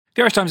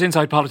The Irish Times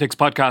Inside Politics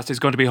podcast is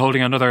going to be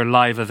holding another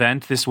live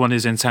event. This one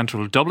is in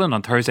central Dublin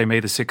on Thursday,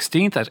 May the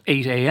 16th at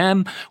 8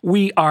 a.m.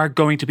 We are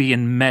going to be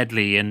in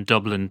Medley in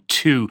Dublin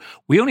too.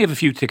 We only have a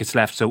few tickets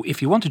left, so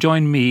if you want to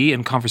join me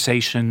in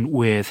conversation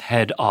with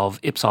head of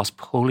Ipsos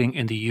polling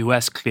in the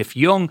US, Cliff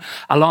Young,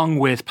 along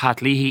with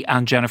Pat Leahy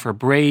and Jennifer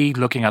Bray,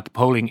 looking at the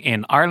polling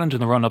in Ireland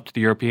in the run-up to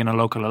the European and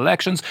local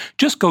elections,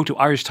 just go to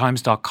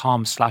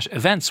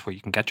irishtimes.com/events where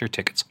you can get your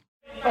tickets.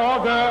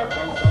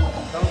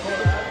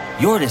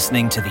 You're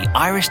listening to the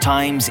Irish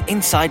Times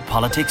Inside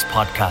Politics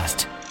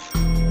podcast.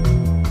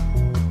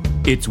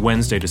 It's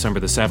Wednesday, December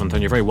the 7th,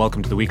 and you're very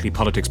welcome to the weekly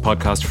politics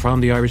podcast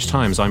from the Irish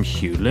Times. I'm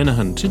Hugh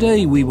Linehan.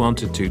 Today we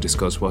wanted to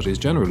discuss what is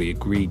generally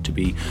agreed to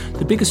be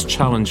the biggest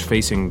challenge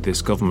facing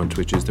this government,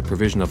 which is the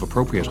provision of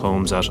appropriate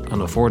homes at an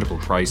affordable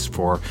price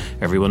for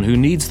everyone who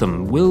needs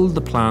them. Will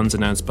the plans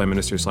announced by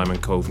Minister Simon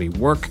Coveney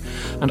work?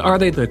 And are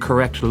they the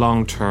correct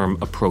long-term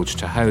approach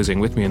to housing?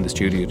 With me in the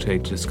studio today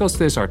to discuss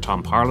this are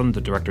Tom Parlin,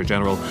 the Director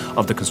General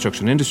of the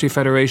Construction Industry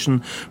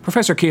Federation,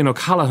 Professor Cian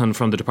O'Callaghan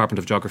from the Department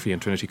of Geography in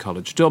Trinity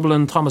College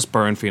Dublin, Thomas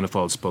Byrne, Fianna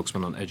Fáil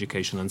spokesman on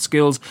education and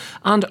skills,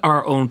 and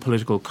our own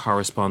political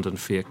correspondent,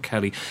 Fia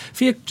Kelly.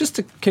 Fia, just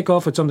to kick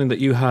off with something that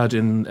you had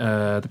in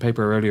the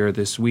paper earlier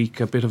this week,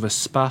 a bit of a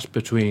spat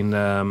between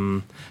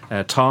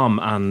Tom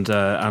and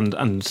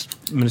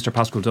Minister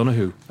Paschal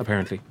Donohoe,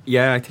 apparently.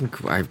 Yeah, I think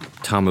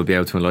Tom will be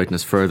able to enlighten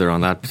us further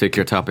on that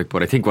particular topic,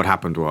 but I think what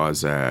happened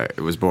was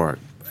it was more,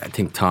 I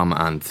think Tom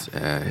and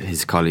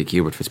his colleague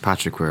Hubert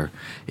Fitzpatrick were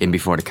in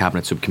before the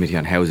Cabinet Subcommittee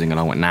on Housing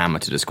along with NAMA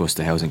to discuss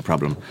the housing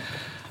problem.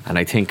 And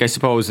I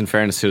suppose, in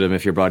fairness to them,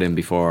 if you're brought in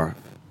before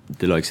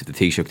the likes of the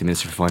Taoiseach, the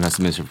Minister for Finance,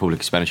 the Minister for Public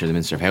Expenditure, the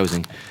Minister of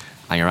Housing,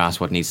 and you're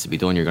asked what needs to be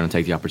done, you're going to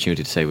take the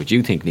opportunity to say what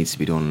you think needs to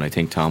be done. And I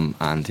think Tom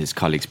and his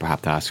colleagues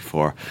perhaps asked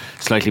for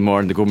slightly more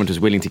than the government was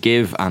willing to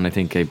give. And I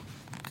think they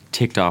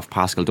ticked off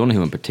Paschal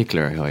Donohoe in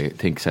particular, who I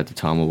think said to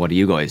Tom, well, what are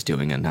you guys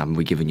doing? And haven't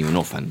we given you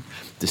enough? And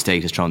the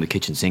state has thrown the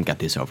kitchen sink at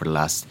this over the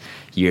last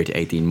year to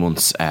 18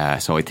 months.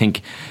 So I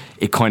think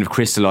it kind of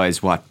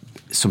crystallised what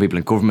some people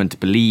in government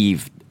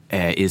believe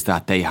is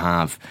that they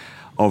have,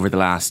 over the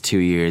last 2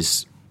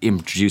 years,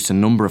 introduced a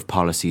number of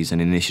policies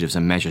and initiatives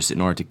and measures in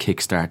order to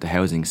kickstart the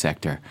housing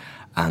sector.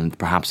 And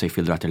perhaps they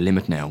feel they're at their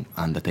limit now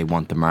and that they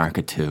want the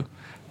market to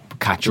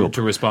catch up.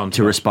 To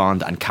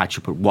respond and catch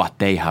up with what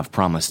they have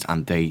promised.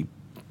 And they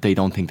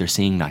don't think they're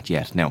seeing that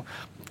yet. Now,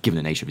 given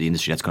the nature of the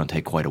industry, that's going to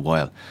take quite a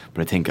while.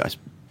 But I think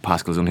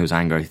Paschal Donohoe's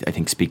anger, I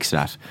think, speaks to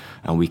that.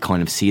 And we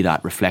kind of see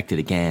that reflected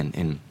again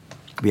in...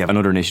 We have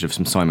another initiative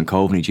from Simon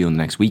Coveney due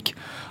next week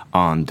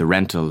on the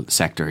rental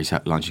sector. He's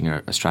launching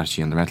a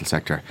strategy on the rental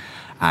sector,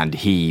 and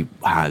he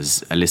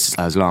has a list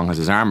as long as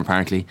his arm,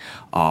 apparently,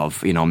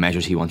 of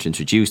measures he wants to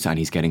introduce, and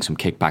he's getting some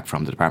kickback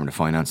from the Department of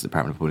Finance, the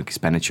Department of Public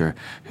Expenditure,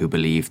 who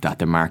believe that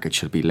the market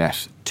should be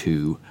let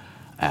to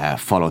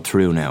follow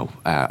through now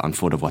on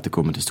foot of what the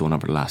government has done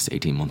over the last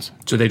 18 months.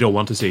 So they don't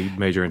want to see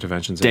major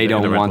interventions in the rental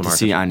market? They don't want to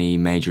see any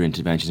major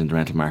interventions in the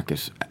rental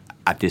market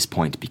at this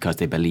point, because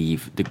they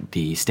believe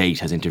the state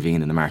has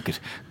intervened in the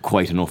market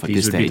quite enough at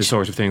this stage. These would be the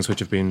sort of things which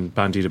have been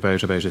bandied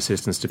about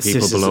assistance to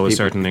people below a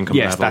certain income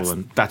level.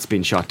 Yes, that's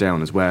been shot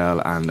down as well.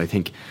 And I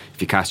think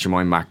if you cast your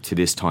mind back to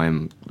this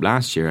time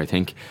last year, I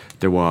think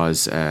there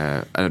was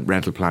a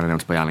rental plan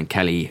announced by Alan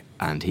Kelly,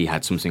 and he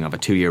had something of a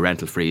 2-year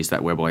rental freeze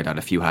whereby that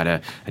if you had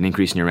an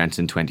increase in your rents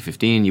in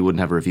 2015, you wouldn't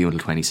have a review until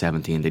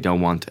 2017. They don't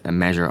want a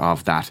measure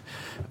of that,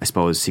 I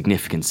suppose,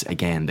 significance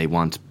again. They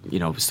want,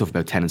 stuff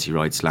about tenancy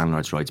rights,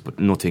 landlords' rights, but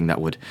nothing that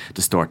would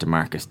distort the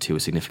market to a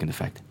significant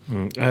effect.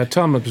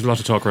 Tom, there's a lot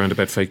of talk around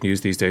about fake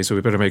news these days, so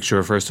we better make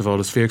sure, first of all,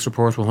 is FIAC's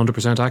report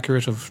 100%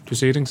 accurate of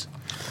proceedings?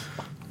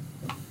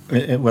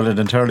 Well, it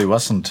entirely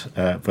wasn't,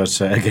 but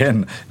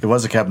again, it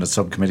was a Cabinet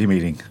Subcommittee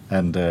meeting,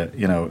 and,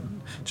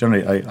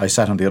 generally I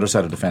sat on the other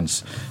side of the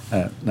fence.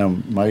 Now,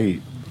 my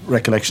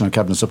recollection of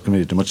Cabinet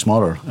Subcommittee is much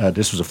smaller.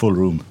 This was a full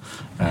room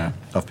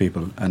of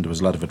people, and there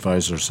was a lot of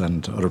advisors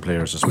and other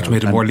players as well. Which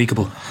made it more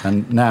leakable.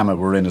 And NAMA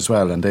were in as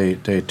well, and they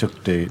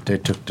took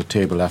the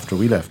table after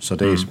we left, so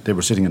they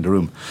were sitting in the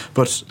room.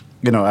 But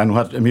and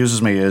what amuses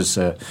me is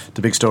the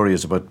big story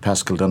is about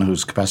Paschal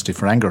Donohoe's capacity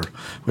for anger,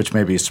 which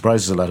maybe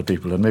surprises a lot of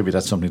people, and maybe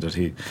that's something that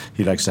he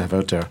likes to have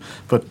out there.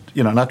 But,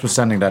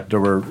 notwithstanding that, there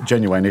were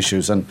genuine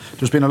issues, and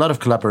there's been a lot of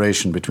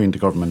collaboration between the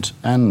government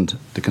and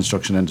the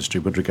construction industry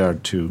with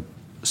regard to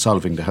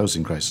solving the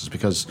housing crisis,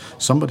 because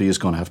somebody is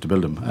going to have to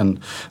build them.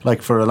 And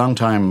for a long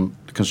time,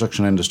 the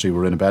construction industry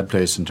were in a bad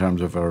place in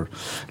terms of our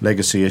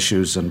legacy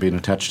issues and being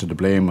attached to the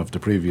blame of the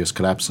previous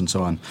collapse and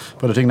so on.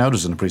 But I think now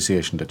there's an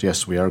appreciation that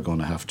yes, we are going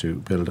to have to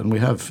build, and we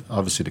have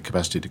obviously the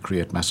capacity to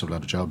create massive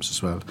lot of jobs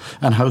as well.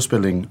 And house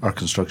building or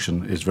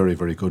construction is very,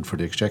 very good for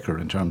the exchequer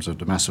in terms of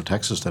the massive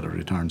taxes that it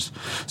returns.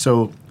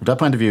 So from that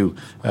point of view,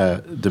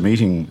 the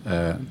meeting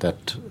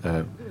that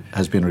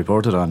has been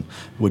reported on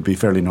would be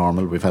fairly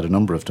normal. We've had a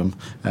number of them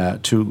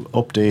to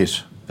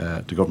update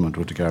the government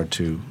with regard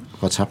to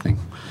what's happening.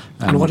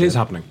 And what is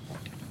happening?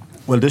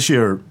 Well, this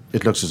year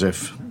it looks as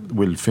if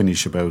will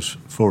finish about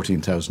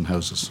 14,000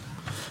 houses.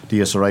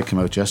 The SRI came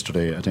out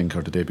yesterday, I think,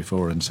 or the day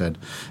before, and said,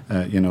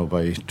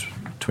 by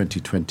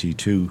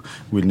 2022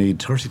 we'll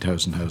need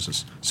 30,000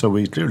 houses. So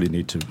we clearly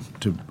need to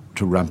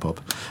ramp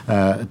up.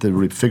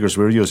 The figures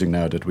we're using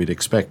now that we'd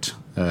expect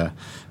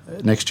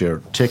next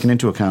year, taking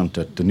into account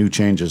that the new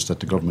changes that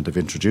the government have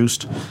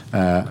introduced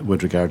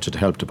with regard to the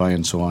Help to Buy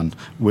and so on,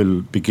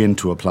 will begin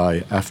to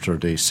apply after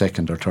the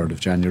 2nd or 3rd of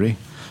January.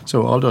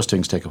 So all those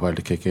things take a while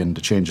to kick in. The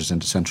changes in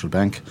the central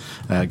bank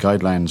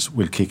guidelines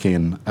will kick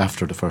in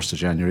after the 1st of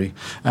January.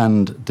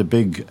 And the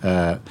big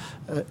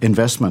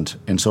investment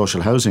in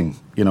social housing,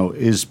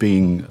 is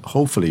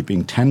hopefully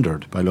being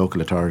tendered by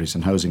local authorities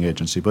and housing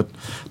agency. But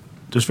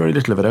there's very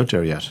little of it out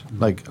there yet.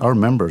 Like, our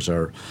members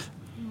are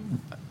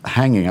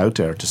hanging out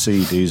there to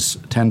see these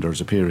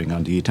tenders appearing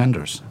on the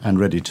e-tenders and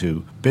ready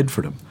to bid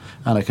for them.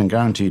 And I can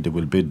guarantee they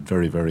will bid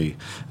very, very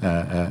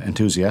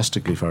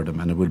enthusiastically for them,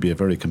 and it will be a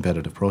very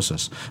competitive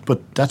process.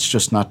 But that's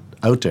just not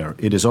out there.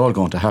 It is all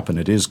going to happen.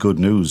 It is good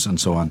news and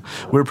so on.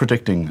 We're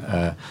predicting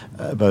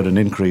about an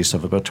increase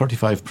of about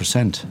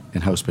 35%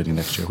 in house building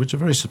next year, which is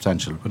very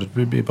substantial, but it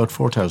will be about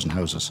 4,000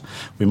 houses.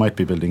 We might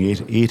be building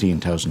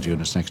 18,000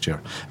 units next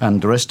year.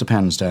 And the rest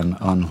depends then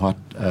on what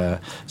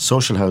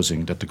social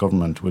housing that the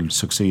government will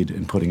succeed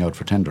in putting out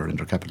for tender in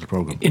their capital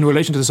programme. In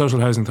relation to the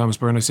social housing, Thomas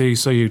Byrne, I see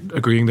you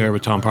agreeing there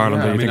with Tom Parlin.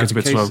 Yeah, you think it's a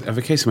bit slow? I have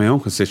a case in my own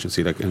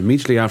constituency. Like,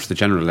 immediately after the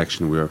general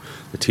election,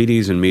 the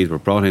TDs in Meath were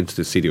brought into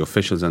the CDO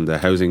officials and the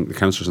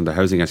councillors and the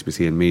housing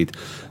SPC in Meath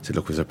said,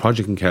 look, there's a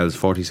project in Kells,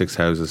 46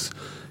 houses.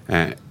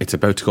 It's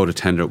about to go to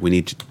tender. We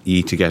need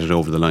you to get it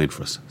over the line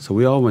for us. So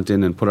we all went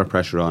in and put our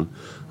pressure on.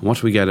 And what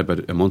do we get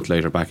about a month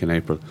later, back in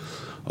April?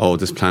 Oh,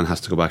 this plan has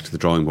to go back to the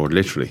drawing board,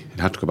 literally. It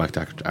had to go back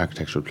to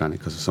architectural planning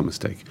because of some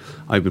mistake.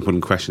 I've been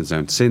putting questions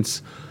down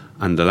since.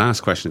 And the last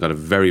question got a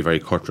very, very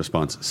curt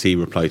response. See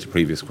reply to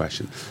previous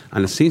question.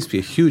 And it seems to be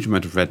a huge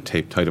amount of red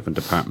tape tied up in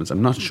departments.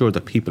 I'm not sure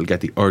that people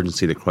get the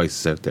urgency of the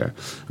crisis out there.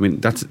 I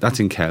mean, that's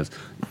in Kells.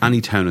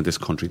 Any town in this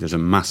country, there's a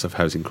massive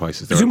housing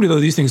crisis. Presumably,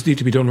 though, these things need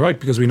to be done right,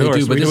 because we know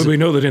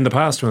that in the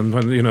past when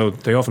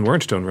they often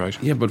weren't done right.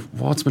 Yeah, but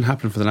what's been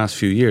happening for the last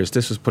few years?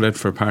 This was put out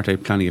for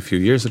apartheid planning a few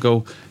years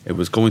ago. It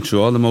was going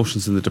through all the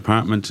motions in the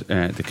department.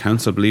 The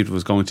council believed it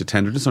was going to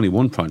tender. There's only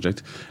one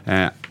project.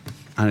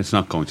 And it's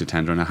not going to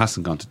tender, and it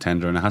hasn't gone to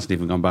tender, and it hasn't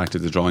even gone back to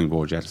the drawing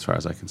board yet, as far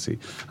as I can see.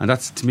 And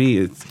that's, to me,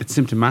 it's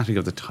symptomatic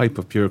of the type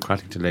of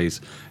bureaucratic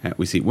delays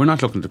we see. We're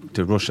not looking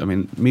to rush. I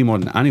mean, I more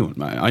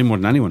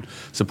than anyone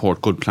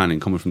support good planning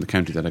coming from the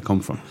county that I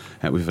come from.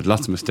 We've had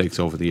lots of mistakes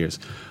over the years,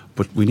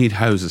 but we need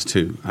houses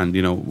too. And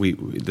there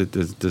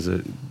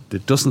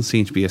doesn't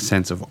seem to be a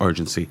sense of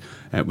urgency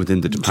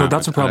within the department. So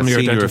that's a problem you're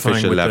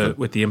identifying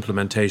with the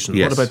implementation.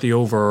 Yes. What about the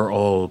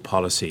overall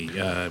policy,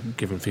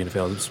 given Fianna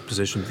Fáil's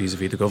position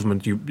vis-a-vis the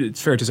government?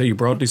 It's fair to say you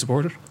broadly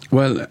support it?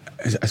 Well,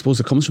 I suppose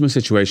it comes from a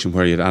situation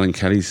where you had Alan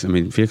Kelly's. I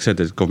mean, Fiach said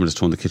that the government has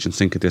thrown the kitchen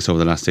sink at this over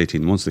the last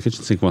 18 months. The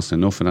kitchen sink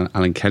wasn't enough, and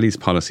Alan Kelly's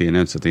policy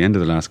announced at the end of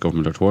the last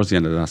government, or towards the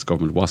end of the last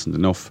government, wasn't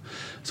enough.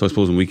 So I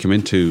suppose when we come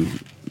into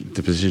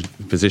the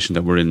position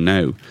that we're in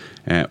now,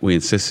 we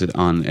insisted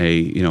on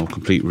a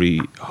complete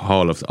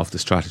rehaul of the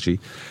strategy.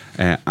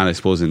 And I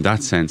suppose in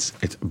that sense,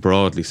 it's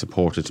broadly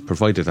supported,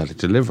 provided that it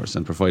delivers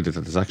and provided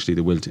that there's actually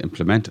the will to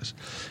implement it.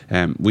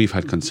 We've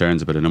had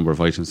concerns about a number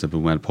of items that have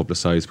been well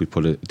publicised. We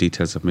put a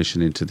detailed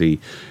submission into the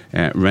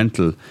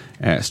rental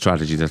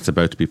strategy that's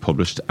about to be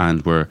published,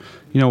 and we're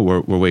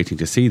waiting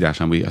to see that.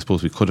 And I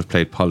suppose we could have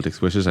played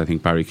politics with it. I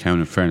think Barry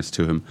Cowan, in fairness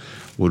to him,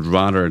 would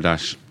rather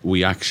that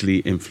we actually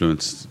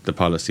influence the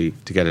policy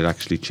to get it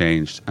actually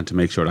changed and to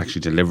make sure it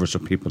actually delivers for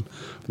people,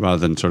 rather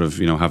than sort of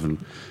having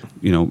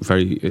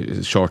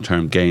very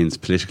short-term gains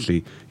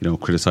politically,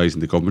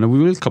 criticising the government.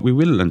 And we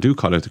will and do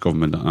call out the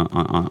government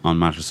on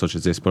matters such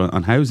as this. But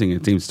on housing,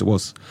 it seems to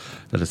us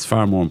that it's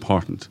far more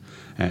important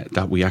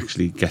that we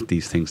actually get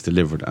these things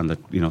delivered, and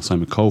that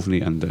Simon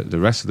Coveney and the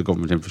rest of the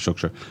government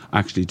infrastructure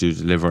actually do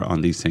deliver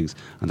on these things,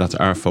 and that's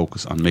our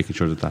focus on making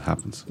sure that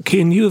happens.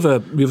 Cian, you have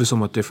a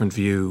somewhat different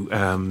view.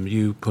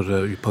 You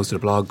posted a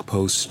blog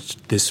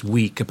post this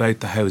week about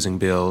the housing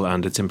bill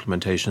and its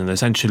implementation, and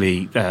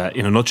essentially,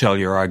 in a nutshell,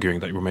 you're arguing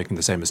that we're making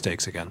the same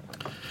mistakes again.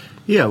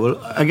 Yeah,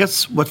 well, I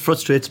guess what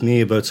frustrates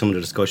me about some of the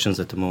discussions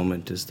at the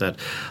moment is that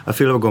I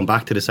feel we're going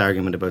back to this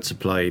argument about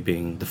supply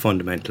being the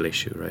fundamental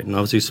issue, right? And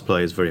obviously supply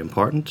is very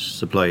important.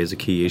 Supply is a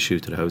key issue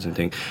to the housing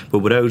thing. But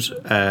without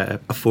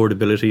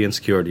affordability and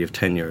security of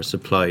tenure,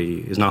 supply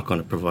is not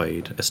going to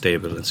provide a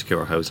stable and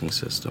secure housing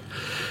system.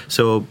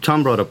 So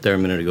Tom brought up there a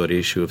minute ago the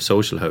issue of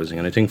social housing,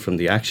 and I think from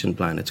the action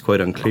plan, it's quite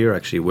unclear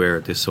actually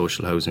where this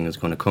social housing is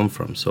going to come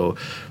from. So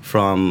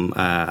from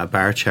a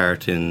bar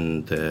chart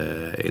in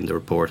the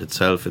report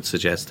itself, it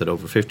suggests that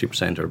over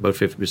 50% or about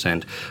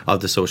 50% of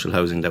the social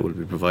housing that will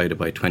be provided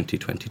by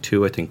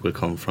 2022, I think, will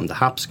come from the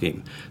HAP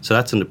scheme. So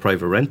that's in the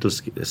private rental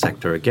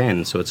sector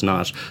again. So it's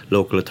not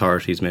local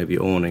authorities maybe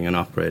owning and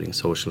operating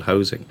social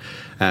housing.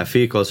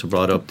 Fiach also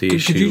brought up the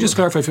issue. Could you just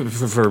clarify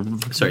for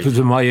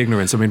my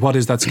ignorance? I mean, what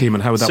is that scheme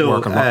and how would that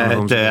work?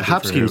 And the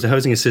HAP scheme is the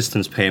Housing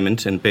Assistance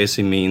Payment, and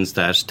basically means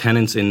that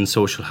tenants in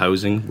social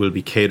housing will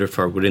be catered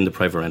for within the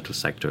private rental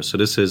sector. So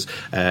this is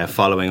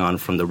following on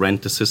from the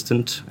rent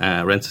assistance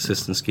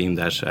scheme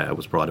that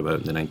was brought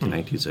about in the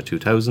 1990s or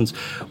 2000s,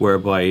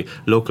 whereby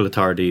local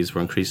authorities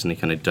were increasingly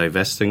kind of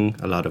divesting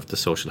a lot of the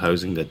social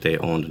housing that they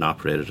owned and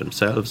operated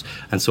themselves,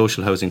 and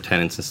social housing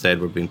tenants instead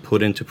were being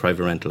put into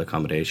private rental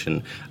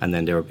accommodation, and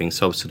then they were being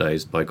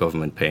subsidised by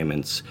government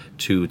payments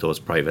to those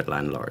private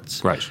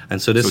landlords. Right.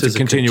 And so this is a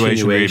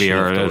continuation really,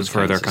 or of a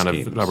further kind of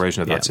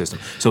elaboration of that system.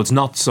 So it's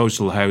not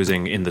social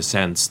housing in the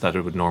sense that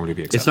it would normally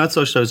be accepted. It's not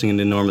social housing in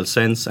the normal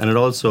sense, and it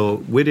also,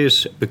 with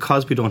it,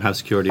 because we don't have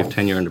security of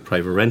tenure in the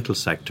private rental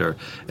sector,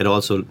 it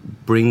also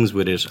brings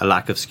with it a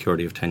lack of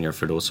security of tenure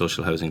for those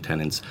social housing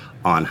tenants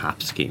on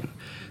HAP scheme.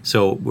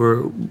 So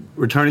we're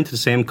returning to the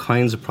same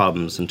kinds of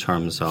problems in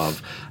terms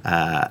of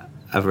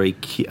a very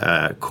key,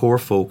 core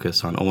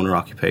focus on owner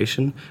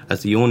occupation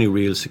as the only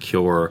real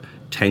secure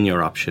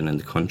tenure option in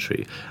the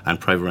country, and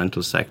private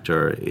rental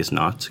sector is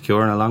not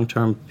secure in a long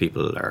term.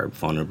 People are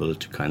vulnerable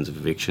to kinds of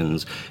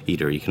evictions,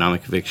 either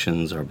economic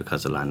evictions or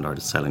because the landlord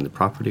is selling the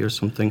property or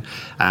something.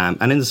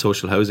 And in the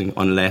social housing,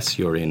 unless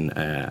you're in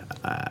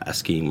a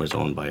scheme where it's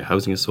owned by a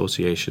housing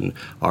association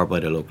or by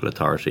the local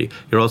authority,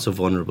 you're also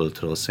vulnerable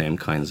to those same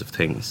kinds of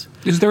things.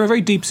 Is there a very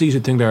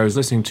deep-seated thing there? I was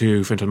listening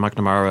to Fintan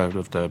McNamara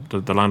of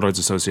the Landlords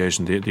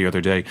Association the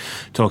other day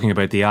talking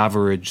about the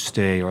average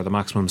stay or the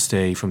maximum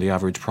stay from the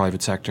average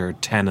private sector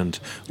tenant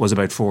was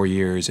about 4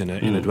 years in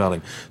a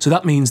dwelling. So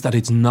that means that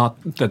it's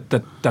not that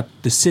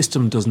the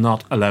system does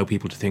not allow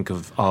people to think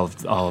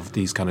of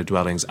these kind of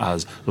dwellings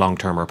as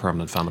long-term or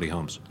permanent family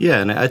homes.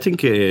 Yeah, and I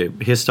think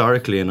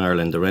historically in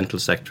Ireland the rental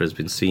sector has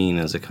been seen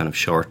as a kind of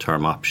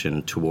short-term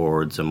option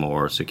towards a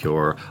more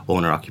secure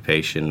owner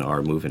occupation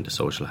or move into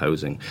social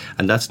housing,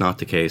 and that's not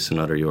the case in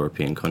other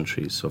European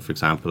countries. So for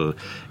example,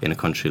 in a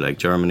country like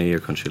Germany or a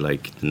country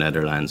like the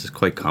Netherlands, it's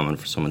quite common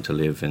for someone to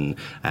live in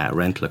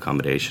rental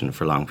accommodation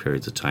for long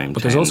periods of time.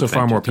 But there's also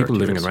far more people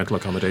living in rental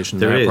accommodation,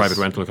 private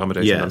rental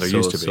accommodation, than there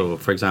used to be. So,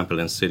 for example,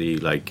 in a city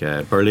like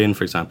Berlin,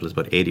 for example, is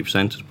about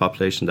 80% of the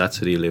population. That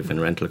city live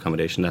in rental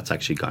accommodation. That's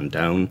actually gone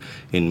down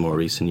in more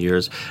recent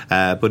years.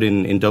 But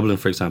in Dublin,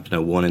 for example,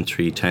 now 1 in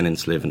 3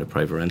 tenants live in the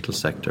private rental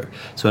sector.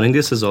 So I think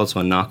this is also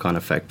a knock-on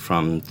effect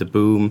from the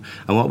boom.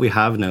 And what we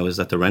have now is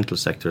that the rental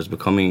sector is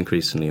becoming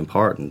increasingly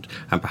important,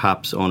 and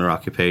perhaps owner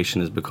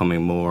occupation is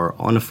becoming more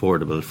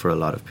unaffordable for a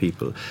lot of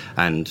people.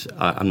 And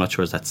I'm not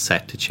sure that's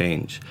set to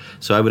change.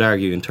 So I would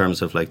argue in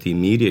terms of like the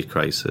immediate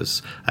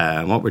crisis,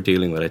 what we're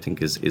dealing with, I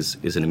think, is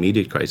an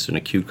immediate crisis, an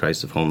acute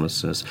crisis of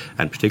homelessness,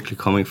 and particularly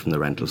coming from the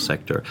rental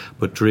sector,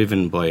 but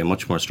driven by a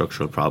much more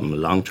structural problem, a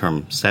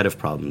long-term set of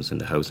problems in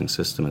the housing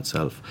system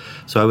itself.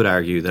 So I would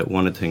argue that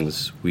one of the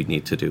things we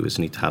need to do is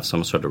need to have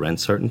some sort of rent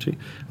certainty.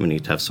 We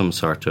need to have some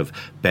sort of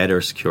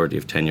better security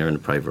of tenure in the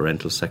private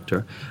rental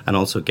sector, and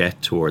also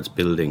get towards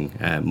building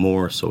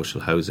more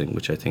social housing,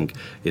 which I think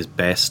is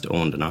best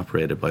owned and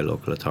operated by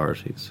local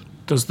authorities.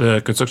 Does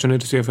the Construction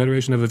Industry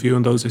Federation have a view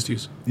on those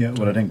issues? Yeah,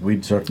 well, I think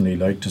we'd certainly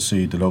like to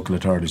see the local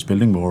authorities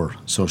building more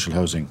social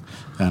housing,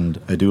 and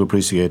I do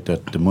appreciate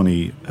that the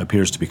money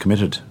appears to be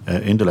committed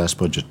in the last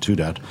budget to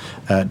that.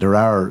 There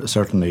are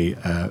certainly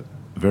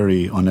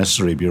very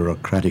unnecessary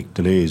bureaucratic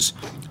delays.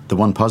 The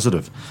one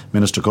positive,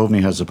 Minister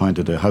Coveney has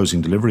appointed a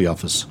housing delivery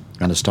office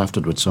and has staffed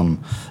it with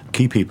some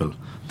key people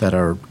that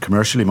are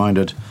commercially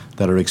minded,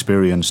 that are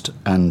experienced,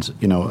 and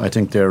I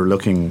think they're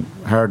looking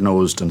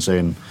hard-nosed and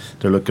saying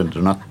they're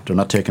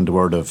not taking the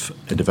word of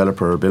a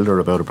developer or builder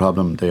about a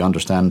problem. They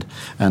understand,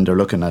 and they're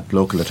looking at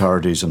local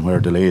authorities and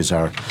where delays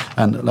are.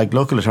 And like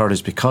local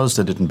authorities, because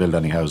they didn't build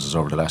any houses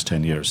over the last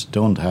 10 years,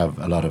 don't have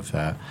a lot of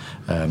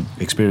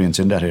experience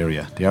in that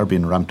area. They are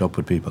being ramped up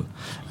with people,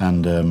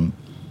 and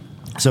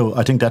so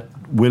I think that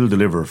will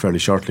deliver fairly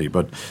shortly,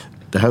 but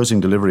the housing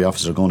delivery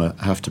officers are going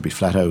to have to be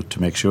flat out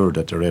to make sure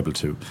that they're able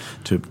to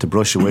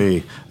brush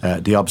away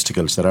the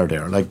obstacles that are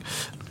there. Like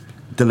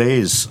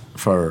delays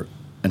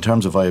in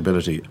terms of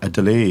viability, a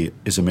delay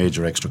is a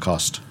major extra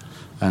cost.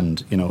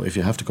 And, if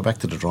you have to go back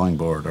to the drawing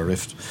board, or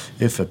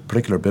if a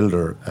particular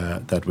builder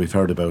that we've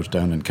heard about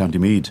down in County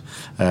Meath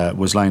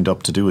was lined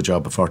up to do a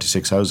job of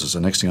 46 houses,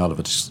 and next thing all of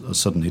it,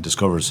 suddenly he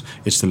discovers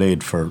it's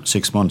delayed for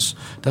 6 months,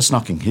 that's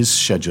knocking his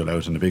schedule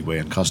out in a big way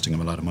and costing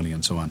him a lot of money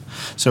and so on.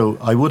 So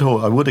I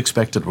would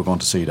expect that we're going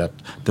to see that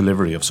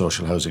delivery of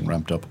social housing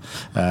ramped up.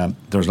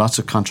 There's lots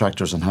of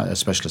contractors and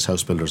specialist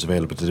house builders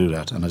available to do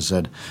that, and as I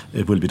said,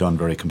 it will be done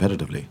very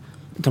competitively.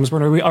 Thomas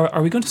Byrne,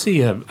 are we going to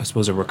see, I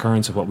suppose, a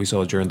recurrence of what we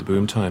saw during the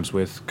boom times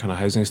with kind of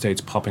housing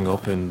estates popping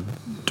up in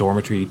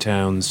dormitory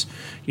towns?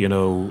 You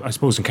know, I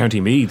suppose in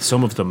County Meath,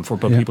 some of them for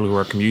people who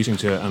are commuting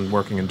to and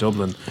working in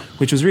Dublin,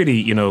 which was really,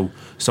 you know,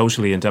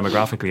 socially and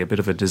demographically a bit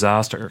of a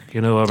disaster.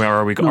 You know,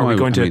 are we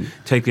going to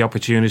take the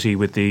opportunity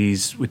with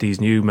these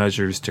new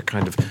measures to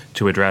kind of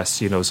to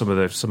address, you know, some of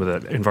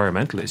the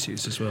environmental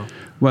issues as well?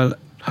 Well,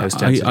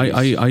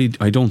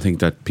 I don't think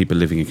that people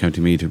living in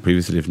County Meath who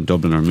previously lived in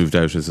Dublin or moved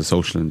out is a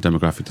social and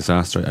demographic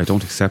disaster. I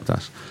don't accept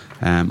that.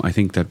 I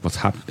think that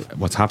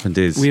what's happened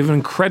is we have an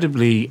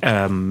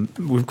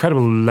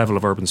incredible level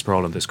of urban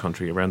sprawl in this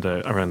country around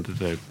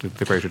the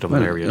Greater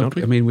Dublin area, don't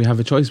we? I mean, we have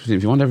a choice between,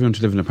 if you want everyone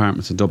to live in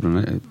apartments in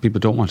Dublin, people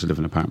don't want to live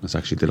in apartments.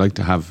 Actually, they like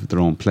to have their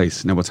own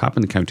place. Now, what's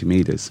happened in County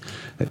Meath is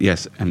that,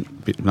 yes, and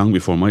long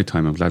before my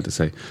time, I'm glad to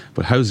say,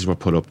 but houses were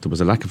put up. There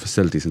was a lack of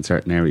facilities in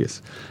certain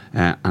areas,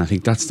 and I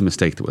think that's the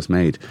mistake that was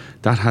made.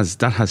 That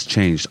has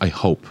changed, I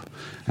hope.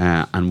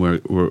 And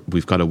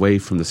we've got away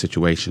from the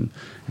situation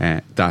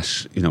that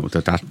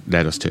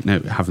led us to. Now,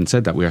 having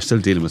said that, we are still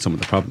dealing with some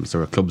of the problems.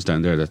 There are clubs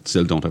down there that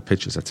still don't have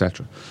pitches,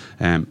 etc.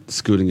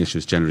 Schooling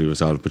issues generally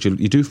resolved, but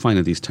you do find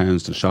in these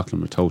towns,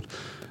 Shockland, Ratoath,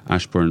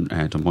 Ashbourne,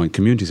 Dunboyne,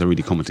 communities are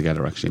really coming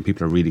together actually, and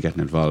people are really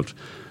getting involved.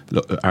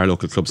 Our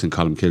local clubs in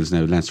Columkills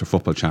now, Leinster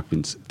football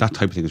champions, that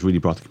type of thing has really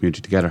brought the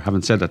community together.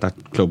 Having said that,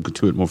 that club could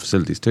do it more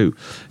facilities too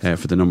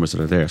for the numbers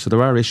that are there. So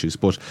there are issues,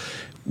 but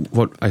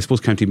what I suppose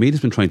County Meath has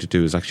been trying to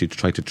do is actually to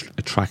try to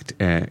attract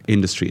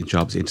industry and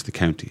jobs into the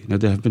county. Now,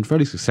 they have been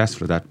fairly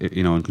successful at that,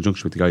 you know, in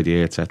conjunction with the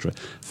IDA, etc.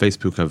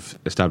 Facebook have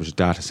established a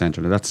data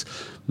centre. Now, that's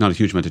not a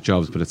huge amount of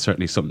jobs, but it's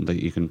certainly something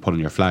that you can put on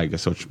your flag.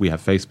 As such, we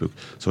have Facebook.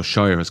 So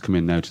Shire has come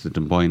in now to the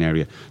Dunboyne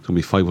area. It's going to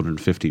be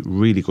 550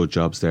 really good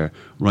jobs there,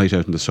 right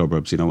out in the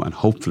suburbs, you know, and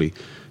hopefully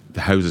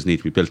the houses need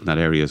to be built in that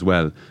area as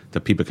well,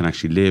 that people can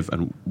actually live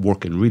and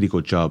work in really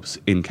good jobs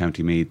in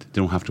County Meath.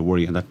 They don't have to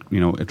worry, and that, you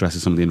know,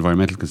 addresses some of the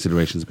environmental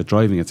considerations about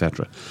driving,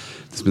 etc.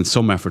 There's been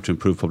some effort to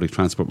improve public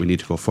transport. We need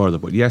to go further,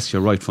 but yes,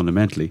 you're right.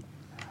 Fundamentally,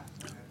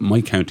 my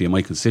county and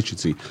my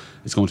constituency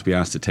is going to be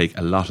asked to take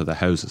a lot of the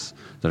houses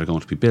that are going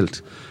to be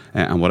built.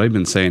 And what I've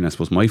been saying, I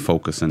suppose my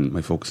focus in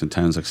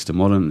towns like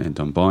Stamullen and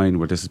Dunboyne,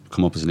 where this has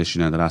come up as an issue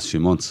now in the last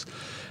few months,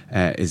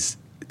 is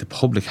the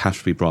public has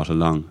to be brought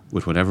along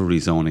with whatever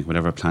rezoning,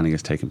 whatever planning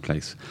has taken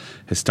place.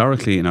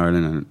 Historically in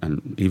Ireland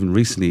and even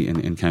recently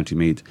in County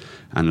Meath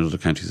and in other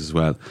counties as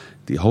well,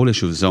 the whole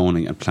issue of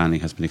zoning and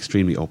planning has been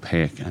extremely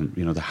opaque, and,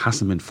 you know, there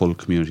hasn't been full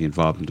community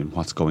involvement in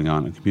what's going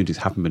on, and communities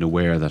haven't been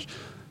aware that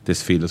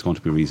this field is going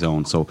to be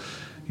rezoned. So,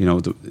 you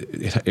know,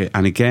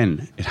 and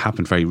again, it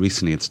happened very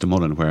recently at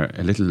Stamullen, where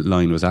a little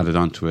line was added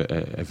onto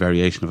a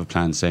variation of a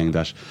plan saying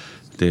that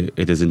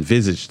it is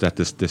envisaged that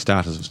the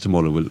status of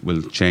Stamullen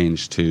will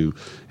change to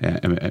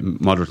a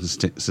moderate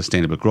and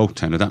sustainable growth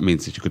town. Now, that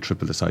means that you could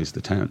triple the size of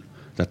the town.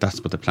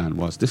 That's what the plan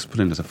was. This was put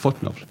in as a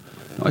footnote.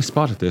 Now, I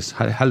spotted this,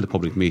 held a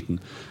public meeting.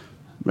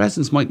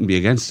 Residents mightn't be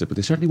against it, but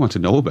they certainly want to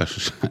know about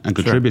it and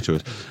contribute to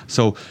it.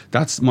 So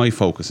that's my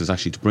focus, is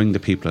actually to bring the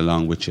people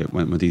along with you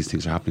when these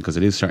things are happening, because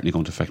it is certainly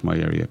going to affect my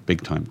area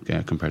big time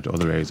compared to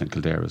other areas in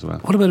Kildare as well.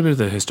 What about a bit of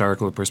the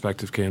historical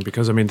perspective, Cian?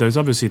 Because, I mean, there's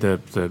obviously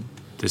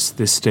this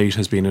state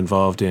has been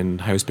involved in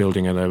house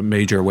building in a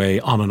major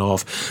way on and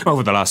off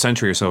over the last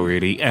century or so,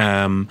 really.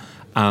 And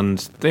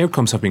the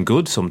outcomes have been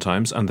good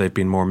sometimes, and they've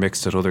been more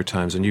mixed at other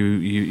times. And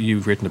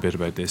you've written a bit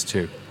about this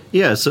too.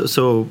 Yeah,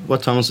 so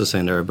what Thomas was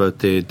saying there about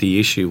the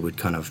issue with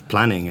kind of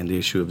planning and the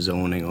issue of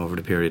zoning over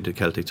the period of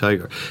Celtic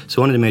Tiger. So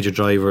one of the major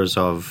drivers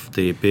of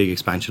the big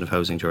expansion of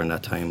housing during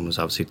that time was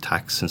obviously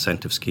tax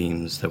incentive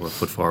schemes that were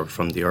put forward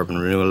from the Urban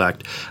Renewal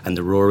Act and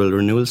the Rural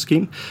Renewal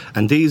Scheme.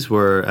 And these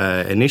were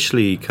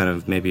initially kind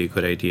of maybe a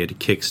good idea to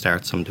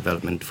kickstart some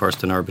development,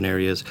 first in urban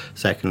areas,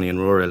 secondly in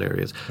rural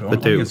areas.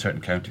 But only in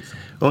certain counties.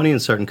 Only in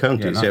certain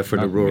counties, for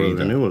the rural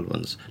renewal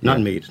ones. Not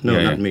Meath,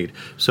 not Meath.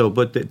 So,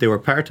 but they were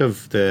part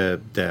of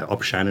the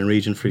Up Shannon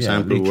region, for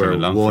example, where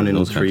 1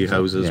 in 3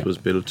 houses was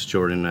built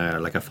during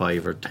like a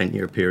 5 or 10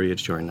 year period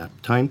during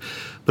that time.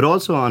 But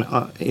also,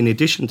 in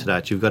addition to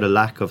that, you've got a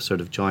lack of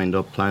sort of joined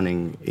up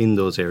planning in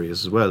those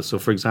areas as well. So,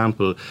 for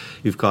example,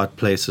 you've got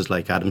places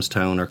like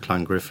Adamstown or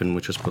Clongriffin,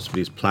 which are supposed to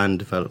be these planned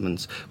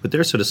developments, but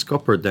they're sort of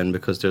scuppered then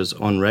because there's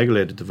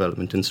unregulated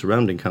development in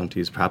surrounding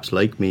counties, perhaps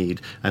like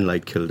Meath and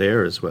like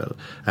Kildare as well,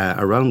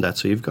 around that.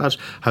 So you've got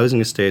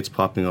housing estates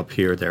popping up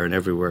here, there and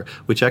everywhere,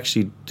 which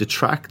actually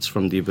detracts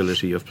from the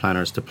ability of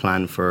planners to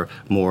plan for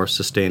more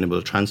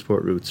sustainable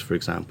transport routes, for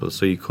example.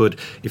 So you could,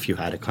 if you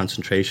had a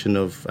concentration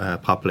of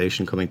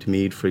population coming to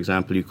Meath, for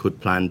example, you could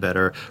plan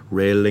better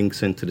rail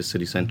links into the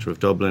city centre of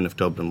Dublin if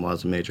Dublin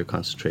was a major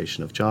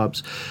concentration of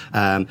jobs.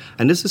 And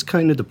this is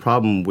kind of the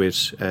problem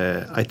with,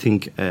 I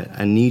think,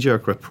 a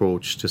knee-jerk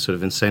approach to sort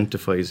of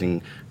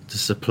incentivising the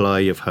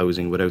supply of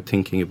housing without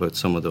thinking about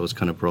some of those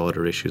kind of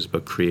broader issues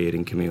about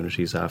creating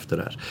communities after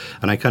that.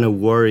 And I kind of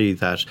worry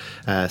that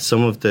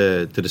some of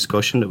the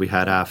discussion that we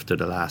had after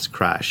the last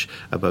crash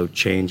about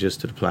changes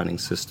to the planning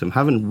system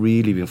haven't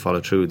really been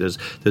followed through.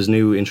 There's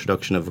new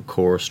introduction of a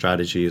core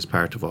strategy as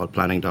part of all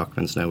planning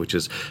documents now, which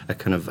is a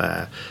kind of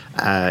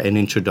an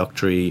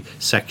introductory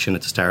section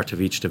at the start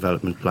of each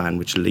development plan,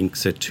 which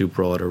links it to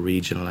broader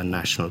regional and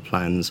national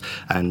plans.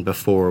 And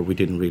before, we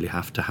didn't really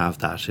have to have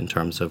that in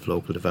terms of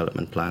local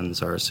development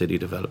plans or city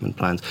development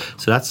plans.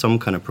 So that's some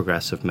kind of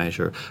progressive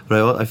measure.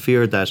 But I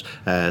fear that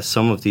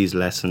some of these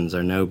lessons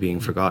are now being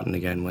forgotten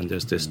again when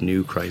there's this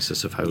new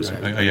crisis of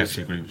housing. I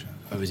actually agree with you.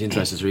 I was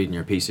interested reading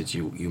your piece that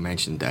you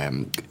mentioned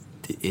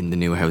in the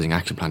new Housing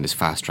Action Plan, this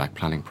fast-track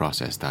planning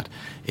process, that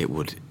it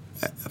would,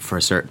 for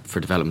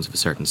developments of a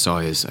certain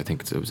size, I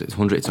think it's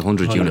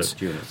 100 units.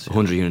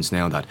 100 units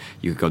now, that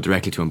you could go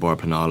directly to An Bord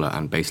Pleanála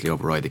and basically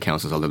override the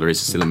councils, although there is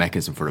still a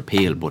mechanism for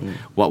appeal. But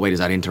what way does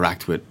that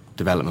interact with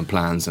development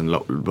plans, and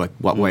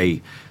what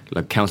way,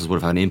 like, councils would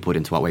have had an input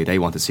into what way they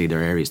want to see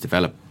their areas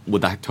develop?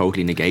 Would that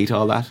totally negate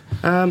all that?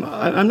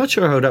 I'm not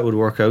sure how that would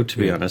work out, to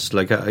be honest.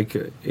 Like,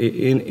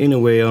 in a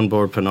way, An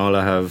Bord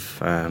Pleanála have,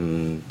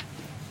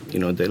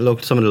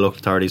 some of the local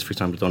authorities, for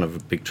example, don't have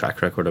a big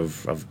track record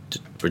of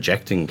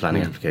rejecting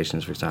planning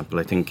applications. For example,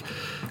 I think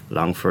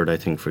Longford,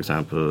 for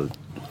example,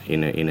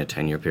 in a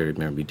 10-year period,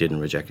 maybe didn't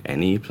reject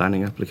any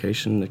planning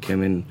application that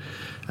came in.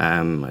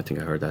 I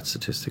think I heard that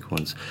statistic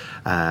once.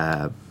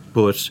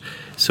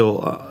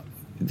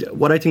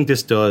 What I think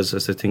this does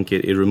is I think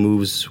it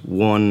removes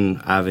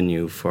one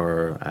avenue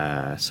for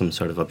some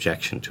sort of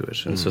objection to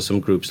it. And so some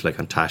groups like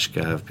An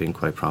Taisce have been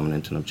quite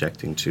prominent in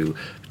objecting to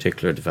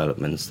particular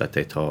developments that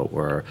they thought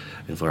were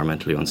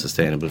environmentally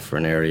unsustainable for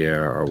an area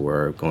or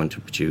were going to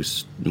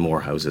produce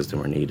more houses than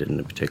were needed in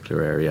a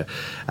particular area.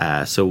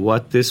 So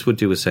what this would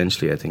do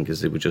essentially, I think,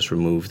 is it would just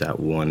remove that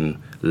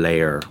one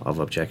layer of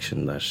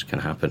objection that can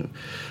happen.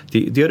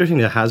 The other thing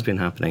that has been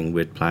happening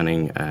with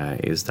planning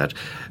is that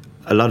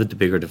a lot of the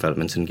bigger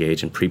developments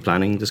engage in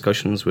pre-planning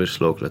discussions with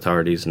local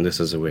authorities, and this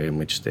is a way in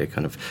which they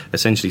kind of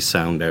essentially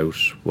sound out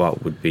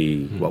what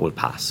will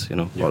pass,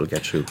 what will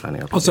get through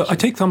planning applications. Also, I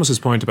take Thomas's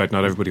point about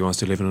not everybody wants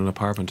to live in an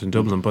apartment in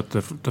Dublin, but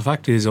the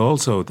fact is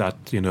also that,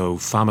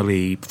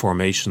 family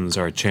formations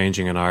are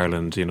changing in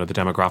Ireland. The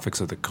demographics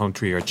of the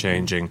country are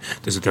changing.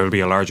 There will be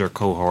a larger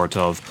cohort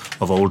of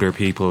older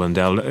people and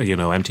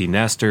empty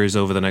nesters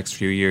over the next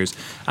few years.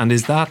 And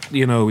is that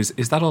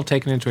is that all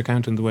taken into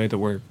account in the way that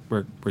we're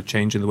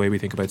changing the way we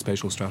think about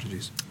spatial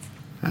strategies?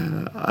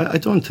 I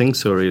don't think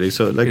so, really.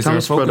 So, like, is there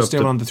a focus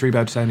still on the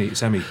 3-bed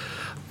semi?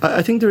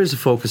 I think there is a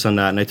focus on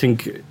that, and I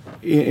think,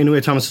 in a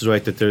way, Thomas is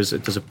right that there's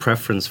a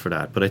preference for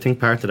that. But I think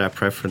part of that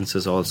preference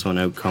is also an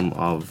outcome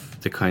of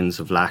the kinds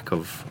of lack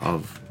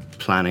of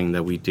planning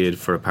that we did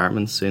for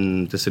apartments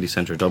in the city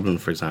centre of Dublin,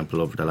 for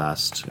example, over the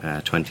last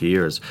 20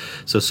 years.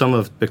 So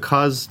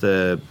because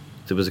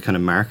there was a kind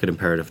of market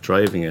imperative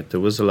driving it. There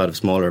was a lot of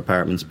smaller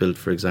apartments built,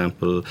 for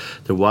example.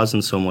 There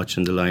wasn't so much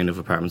in the line of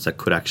apartments that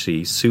could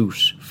actually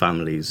suit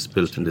families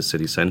built in the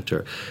city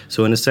centre.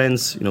 So in a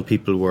sense,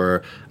 people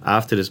were,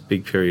 after this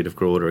big period of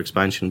growth or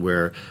expansion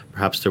where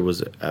perhaps there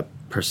was a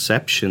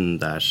perception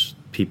that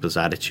people's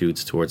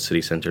attitudes towards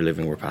city centre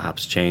living were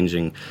perhaps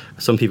changing.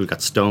 Some people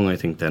got stung, I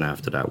think, then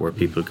after that, where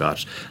people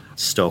got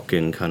stuck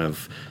in kind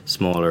of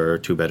smaller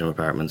 2-bedroom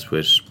apartments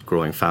with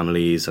growing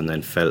families, and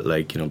then felt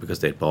like, because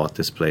they'd bought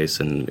this place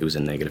and it was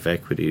in negative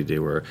equity, they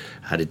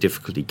had a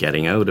difficulty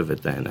getting out of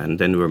it then. And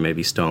then they were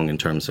maybe stung in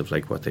terms of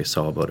like what they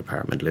saw about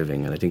apartment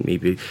living. And I think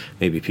maybe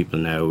people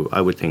now,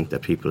 I would think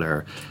that people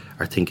are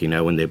thinking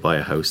now when they buy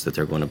a house that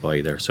they're going to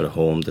buy their sort of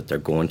home that they're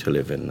going to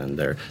live in, and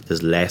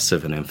there's less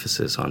of an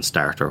emphasis on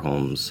starter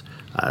homes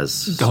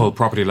as the whole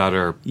property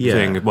ladder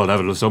thing.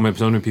 Well, so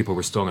many people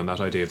were stung on that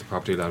idea of the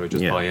property ladder,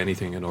 just buy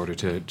anything in order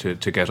to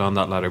get on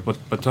that ladder.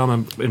 But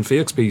Tom, in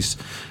Fiach's piece,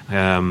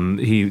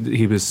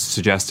 he was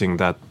suggesting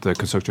that the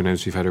Construction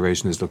Industry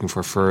Federation is looking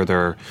for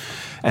further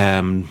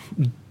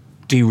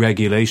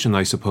deregulation,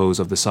 I suppose,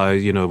 of the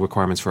size,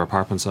 requirements for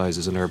apartment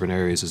sizes in urban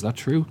areas. Is that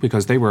true?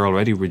 Because they were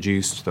already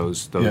reduced,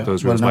 those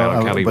rules by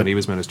Alan Kelly when he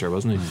was minister,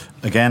 wasn't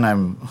he? Again,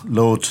 I'm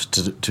loath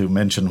to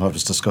mention what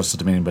was discussed at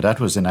the meeting, but that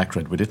was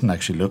inaccurate. We didn't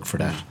actually look for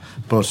that.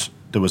 But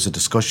there was a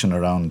discussion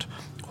around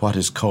what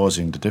is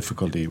causing the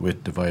difficulty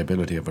with the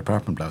viability of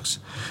apartment blocks.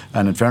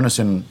 And in fairness,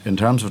 in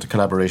terms of the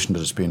collaboration that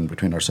has been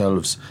between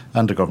ourselves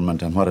and the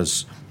government and what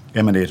has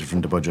emanated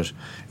from the budget,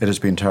 it has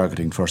been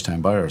targeting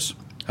first-time buyers.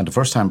 And the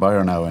first-time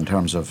buyer now, in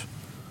terms of,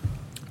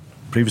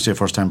 previously a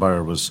first-time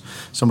buyer was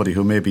somebody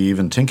who may be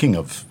even thinking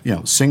of,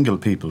 single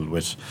people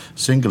with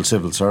single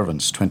civil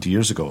servants 20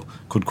 years ago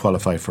could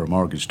qualify for a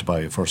mortgage to buy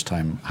a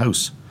first-time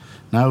house.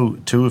 Now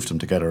 2 of them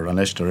together,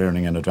 unless they're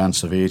earning an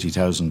advance of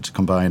 80,000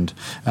 combined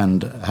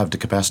and have the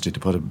capacity to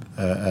put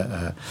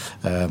a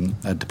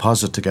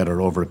deposit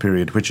together over a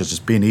period, which has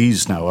been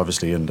eased now,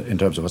 obviously, in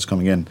terms of what's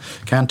coming in,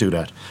 can't do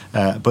that.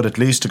 But at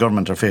least the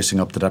government are facing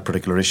up to that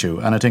particular issue.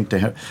 And I think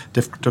they're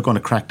going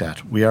to crack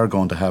that. We are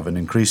going to have an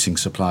increasing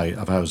supply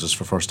of houses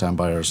for first-time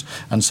buyers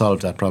and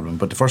solve that problem.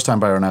 But the first-time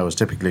buyer now is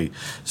typically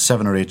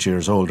 7 or 8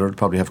 years older,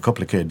 probably have a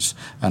couple of kids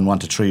and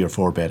want a 3 or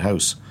 4 bed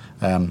house.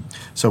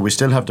 So we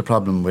still have the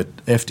problem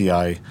with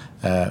FDI,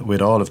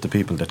 with all of the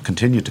people that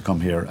continue to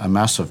come here, a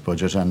massive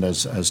budget, and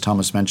as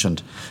Thomas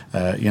mentioned,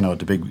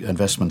 the big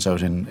investments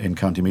out in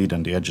County Meath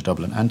and the edge of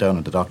Dublin and down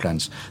in the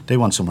Docklands, they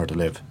want somewhere to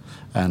live.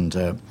 And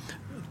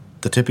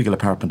the typical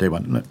apartment they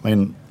want, I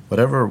mean,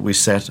 whatever we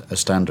set as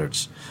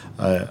standards,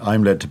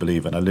 I'm led to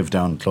believe, and I live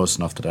down close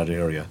enough to that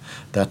area,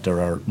 that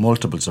there are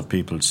multiples of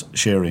people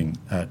sharing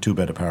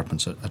 2-bed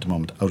apartments at the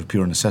moment out of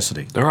pure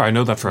necessity. There are. I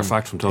know that for a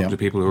fact from talking to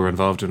people who were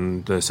involved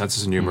in the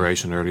census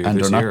enumeration earlier and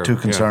this year. And they're not too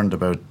concerned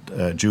about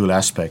dual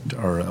aspect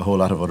or a whole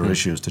lot of other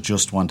issues. They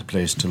just want a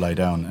place to lie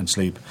down and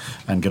sleep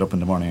and get up in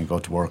the morning and go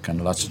to work.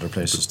 And lots of their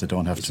places, they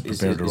don't have to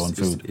prepare their own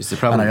food.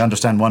 And I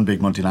understand one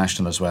big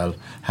multinational as well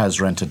has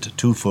rented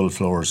 2 full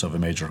floors of a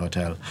major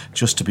hotel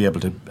just to be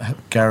able to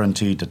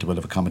guarantee that they will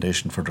have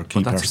accommodation for their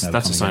key personnel.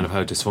 That's a sign of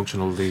how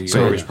dysfunctional the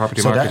Irish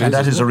property market is. And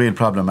that is a real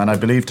problem. And I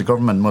believe the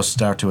government must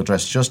start to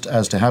address, just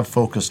as they have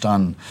focused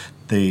on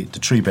the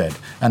 3-bed.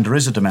 And there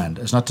is a demand.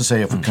 It's not to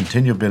say if we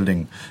continue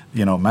building,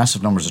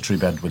 massive numbers of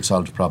 3-bed will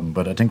solve the problem,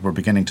 but I think we're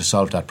beginning to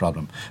solve that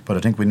problem. But I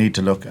think we need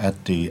to look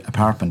at the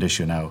apartment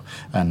issue now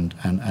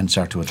and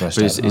start to address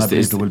that. And I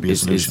believe there will be a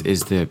solution.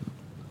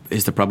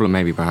 Is the problem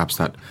maybe perhaps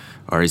that,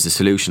 or is the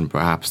solution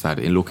perhaps that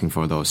in looking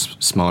for those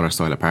smaller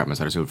style apartments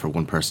that are suited for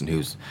one person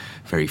who's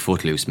very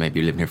footloose,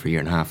 maybe living here for a year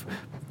and a half,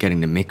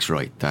 getting the mix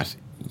right that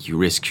you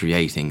risk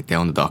creating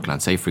down the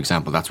Docklands? Say, for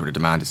example, that's where the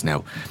demand is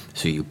now.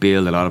 So you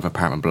build a lot of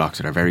apartment blocks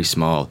that are very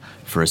small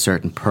for a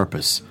certain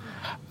purpose,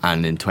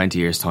 and in 20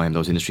 years' time,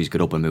 those industries get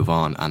up and move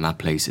on, and that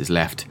place is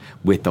left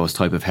with those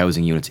type of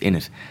housing units in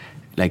it.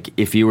 Like,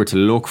 if you were to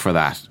look for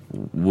that,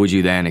 would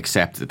you then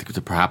accept that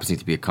there perhaps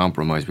needs to be a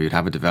compromise where you'd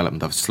have a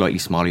development of slightly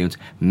smaller units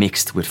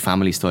mixed with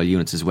family-style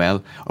units as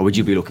well? Or would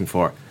you be looking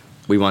for,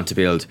 we want to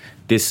build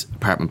this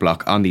apartment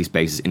block on these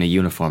bases in a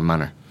uniform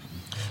manner?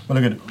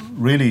 Well, look,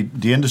 really,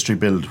 the industry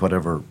build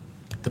whatever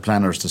the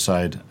planners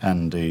decide,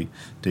 and the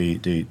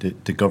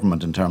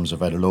government in terms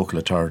of either local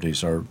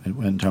authorities or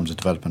in terms of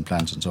development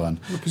plans and so on.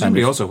 Well,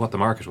 presumably also what the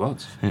market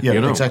wants. Yeah,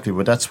 exactly.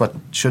 But that's what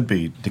should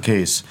be the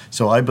case.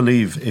 So I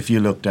believe if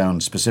you look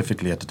down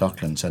specifically at the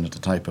Docklands and at the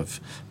type of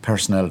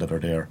personnel that are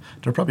there,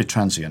 they're probably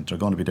transient. They're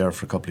going to be there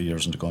for a couple of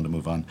years and they're going to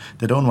move on.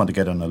 They don't want to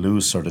get on a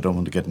loose, or they don't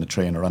want to get in a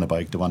train or on a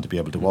bike. They want to be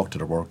able to walk to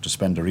their work, to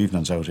spend their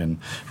evenings out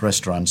in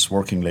restaurants,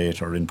 working late,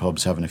 or in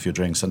pubs having a few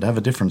drinks, and to have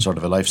a different sort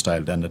of a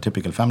lifestyle than a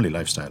typical family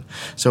lifestyle.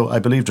 So I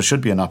believe there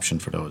should be an option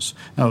for those.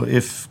 Now,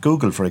 if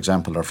Google, for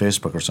example, or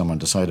Facebook or someone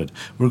decided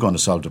we're going to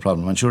solve the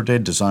problem, I'm sure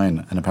they'd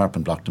design an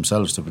apartment block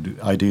themselves that would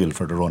be ideal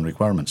for their own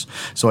requirements.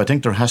 So I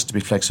think there has to be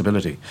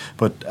flexibility.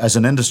 But as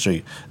an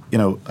industry,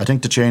 I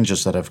think the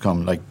changes that have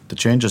come, like the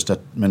changes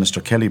that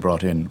Minister Kelly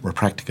brought in, were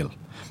practical.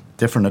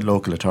 Different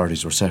local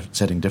authorities were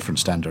setting different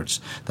standards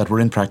that were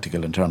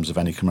impractical in terms of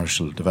any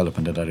commercial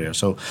development in that area.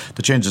 So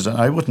the changes,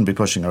 I wouldn't be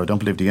pushing, or I don't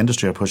believe the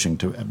industry are pushing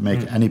to make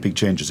any big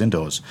changes in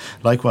those.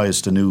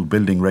 Likewise, the new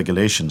building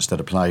regulations that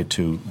apply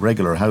to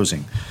regular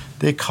housing,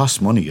 they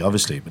cost money,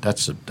 obviously, but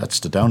that's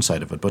the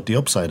downside of it. But the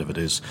upside of it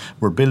is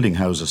we're building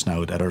houses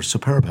now that are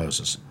superb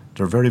houses.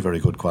 They're very, very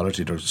good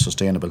quality. They're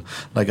sustainable.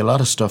 Like a lot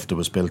of stuff that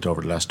was built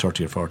over the last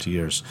 30 or 40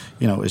 years,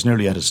 is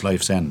nearly at its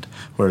life's end.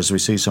 Whereas we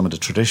see some of the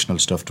traditional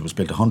stuff that was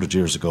built 100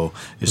 years ago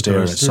is there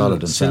and it's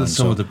solid and sound.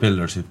 Some of the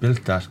builders who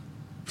built that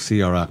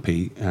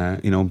CRRP,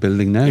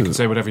 building now. You can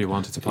say whatever you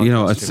want. It's a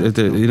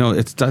podcast.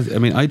 It's that. I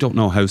mean, I don't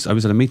know how. I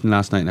was at a meeting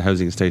last night in a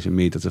housing estate in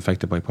Meath that's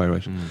affected by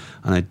pyrite,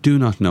 and I do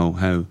not know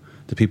how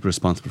the people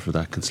responsible for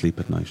that can sleep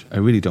at night. I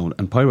really don't.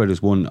 And pyrite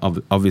is one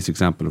obvious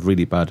example of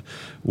really bad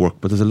work,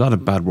 but there's a lot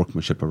of bad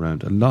workmanship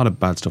around, a lot of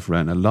bad stuff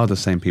around, a lot of the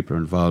same people are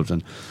involved,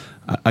 and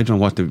I don't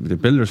know what the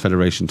Builders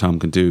Federation, Tom,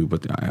 can do,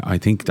 but I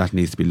think that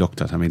needs to be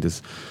looked at. I mean,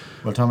 there's...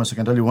 Well, Thomas, I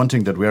can tell you one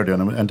thing that we're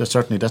doing, and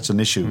certainly that's an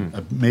issue,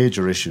 a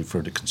major issue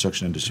for the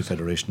Construction Industry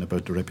Federation,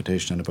 about the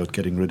reputation and about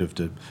getting rid of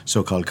the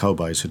so-called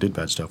cowboys who did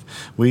bad stuff.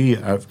 We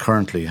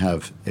currently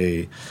have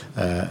a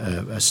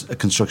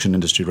Construction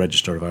Industry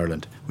Register of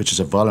Ireland, which is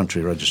a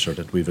voluntary register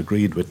that we've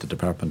agreed with the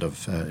Department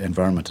of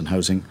Environment and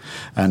Housing,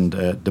 and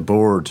the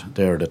board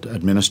there that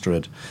administer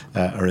it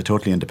are a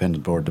totally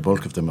independent board, the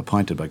bulk of them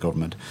appointed by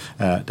government,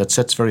 that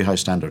sets very high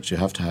standards. You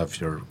have to have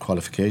your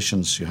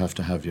qualifications, you have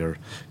to have your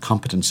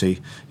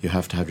competency, you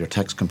have to have your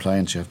tax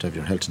compliance, you have to have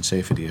your health and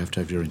safety, you have to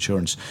have your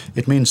insurance.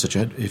 It means that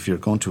if you're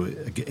going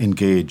to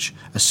engage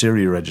a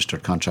SIRI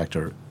registered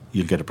contractor,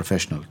 you'll get a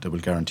professional that will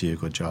guarantee you a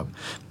good job.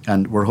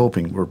 And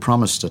we're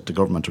promised that the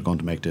government are going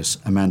to make this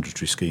a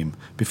mandatory scheme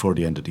before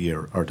the end of the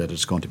year, or that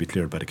it's going to be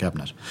cleared by the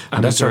Cabinet.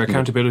 And is there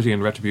accountability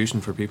and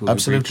retribution for people who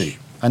absolutely.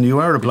 And you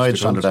are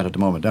obliged under that at the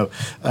moment. Now,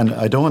 and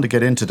I don't want to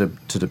get into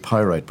the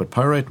pyrite, but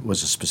pyrite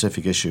was a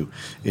specific issue.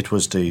 It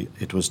was the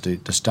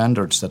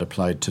standards that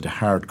applied to the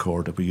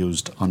hardcore that were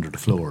used under the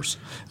floors.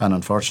 And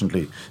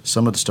unfortunately,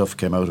 some of the stuff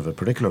came out of a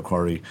particular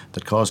quarry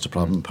that caused a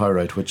problem,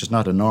 pyrite, which is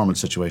not a normal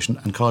situation,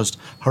 and caused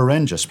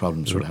horrendous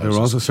problems for the houses. There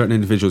were also certain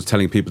individuals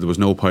telling people there was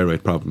no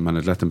pyrite problem, and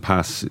it let them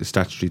pass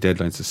statutory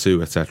deadlines to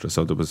sue, etc.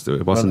 So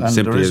it wasn't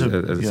simply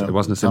it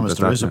wasn't as simple as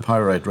that. There is a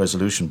pyrite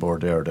resolution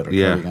board there that are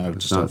carrying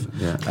out stuff,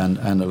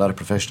 and a lot of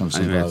professionals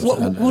involved.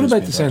 What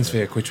about the sense,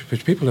 Vic,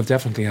 which people have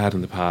definitely had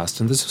in the past,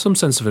 and there's some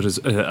sense of it as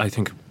I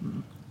think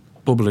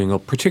bubbling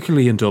up,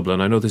 particularly in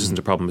Dublin. I know this isn't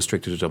a problem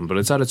restricted to Dublin, but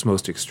it's at its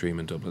most extreme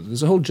in Dublin.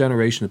 There's a whole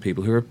generation of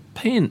people who are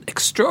paying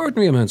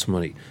extraordinary amounts of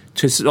money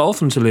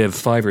often to live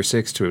 5 or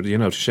 6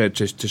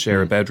 to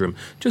share a bedroom.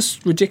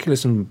 Just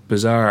ridiculous and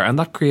bizarre, and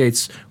that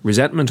creates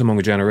resentment among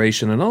a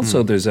generation. And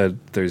also,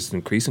 there's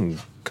increasing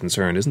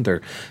concern, isn't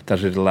there,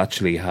 that it'll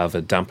actually have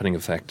a dampening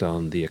effect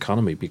on the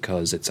economy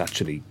because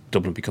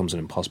Dublin becomes an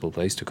impossible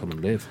place to come and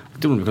live.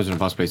 Dublin becomes an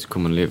impossible place to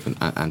come and live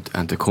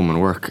and to come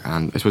and work.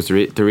 And I suppose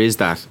there is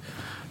that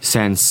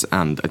sense,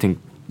 and I think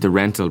the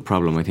rental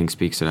problem, I think,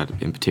 speaks to that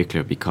in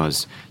particular,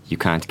 because you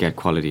can't get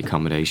quality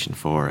accommodation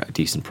for a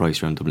decent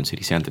price around Dublin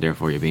city centre.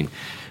 Therefore,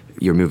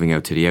 you're moving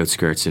out to the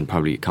outskirts in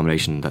probably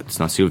accommodation that's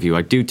not suitable for you.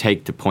 I do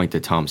take the point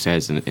that Tom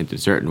says in a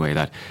certain way,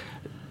 that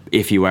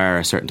if you are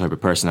a certain type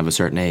of person of a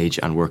certain age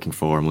and working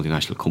for a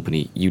multinational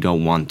company, you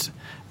don't want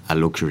a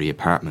luxury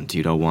apartment.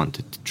 You don't want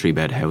a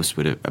 3-bed house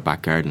with a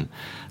back garden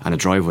and a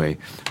driveway.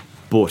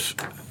 But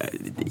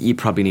you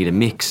probably need a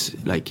mix.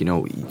 I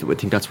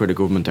think that's where the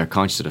government are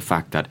conscious of the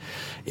fact that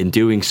in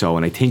doing so,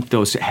 and I think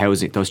those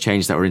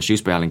changes that were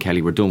introduced by Alan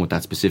Kelly were done with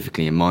that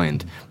specifically in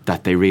mind,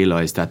 that they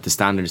realised that the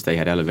standards they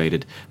had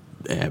elevated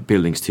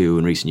buildings to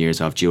in recent years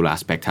of dual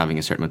aspect, having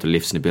a certain amount of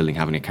lifts in a building,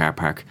 having a car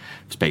park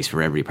space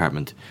for every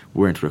apartment,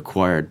 weren't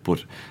required.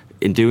 But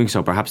in doing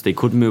so, perhaps they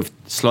could move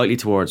slightly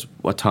towards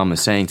what Tom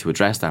is saying to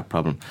address that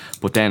problem.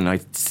 But then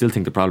I still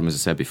think the problem, as I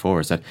said before,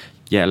 is that,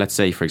 let's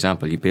say, for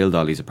example, you build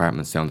all these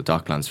apartments down the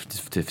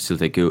Docklands to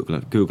facilitate Google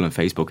and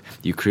Facebook.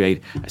 You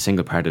create a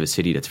single part of the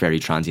city that's very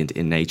transient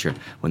in nature.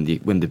 When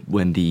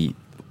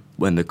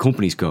the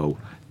companies go,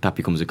 that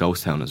becomes a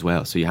ghost town as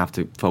well. So you have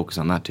to focus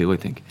on that too, I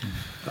think.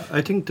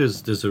 I think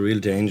there's a real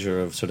danger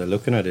of sort of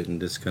looking at it in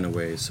this kind of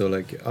way. So,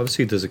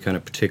 obviously there's a kind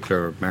of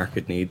particular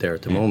market need there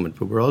at the moment,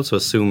 but we're also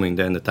assuming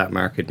then that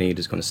market need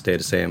is going to stay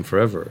the same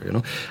forever,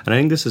 And I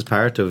think this is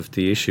part of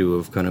the issue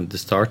of kind of the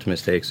start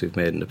mistakes we've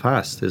made in the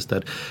past, is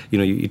that,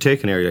 you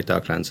take an area like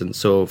Docklands, and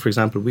so, for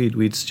example,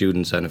 we'd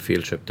students on a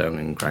field trip down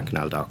in Grand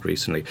Canal Dock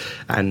recently,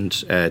 and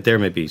they're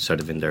maybe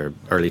sort of in their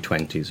early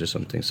 20s or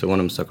something. So one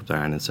of them stuck up their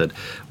hand and said,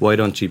 why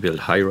don't you build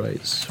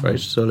high-rise, right?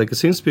 So, it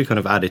seems to be kind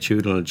of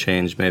attitudinal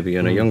change maybe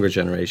in a younger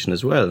generation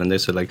as well, and they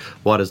said,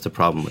 what is the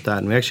problem with that?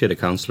 And we actually had a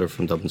councillor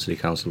from Dublin City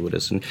Council with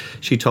us, and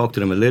she talked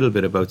to them a little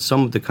bit about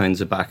some of the kinds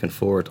of back and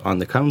forth on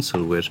the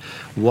council with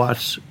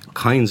what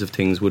kinds of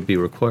things would be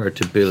required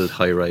to build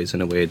high-rise in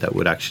a way that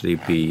would actually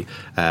be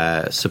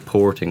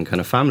supporting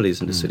kind of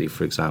families in the city,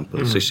 for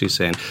example. So she's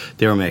saying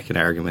they were making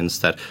arguments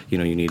that, you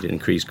need to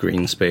increase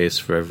green space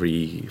for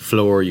every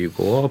floor you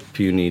go up,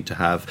 you need to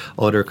have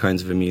other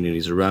kinds of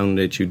amenities around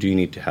it, you do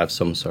need to have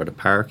some sort of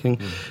parking.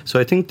 So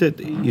I think that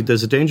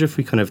there's a danger if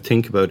we kind of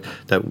think about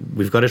that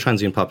we've got a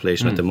transient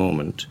population at the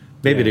moment.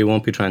 Maybe they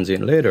won't be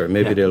transient later.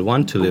 Maybe they'll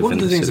want to live in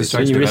the city. So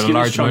you risk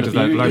throwing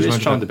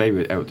the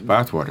baby out the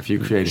bathwater. If you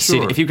create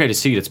a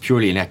city that's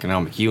purely an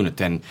economic unit,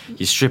 then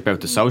you strip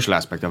out the social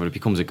aspect of it. It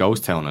becomes a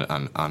ghost town. Look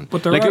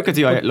at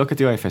the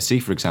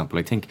IFSC, for example.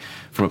 I think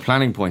from a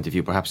planning point of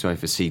view, perhaps the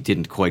IFSC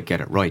didn't quite get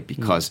it right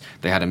because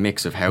they had a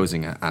mix of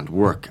housing and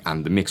work,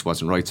 and the mix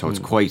wasn't right. So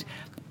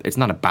it's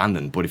not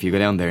abandoned, but if you go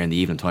down there in the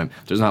evening time,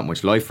 there's not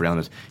much life around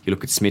it. You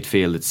look at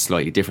Smithfield, it's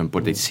slightly different,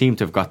 but they seem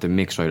to have got the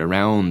mix right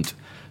around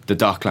the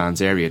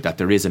Docklands area, that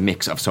there is a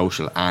mix of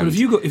social and...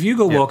 But if you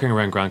go walking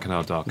around Grand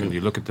Canal Dock and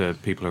you look at the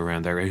people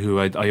around there, who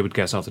I would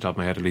guess off the top of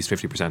my head at least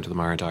 50% of them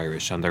aren't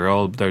Irish, and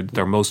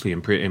they're mostly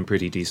in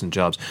pretty decent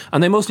jobs,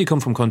 and they mostly come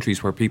from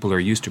countries where people are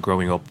used to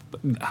growing up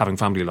having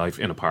family life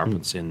in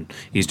apartments in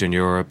Eastern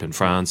Europe, in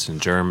France, in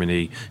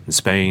Germany, in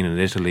Spain, in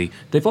Italy.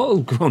 They've all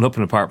grown up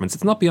in apartments.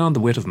 It's not beyond the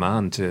wit of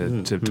man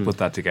to put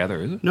that together,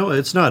 is it? No,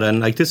 it's not.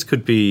 And there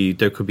could be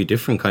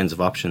different kinds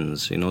of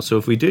options, So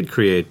if we did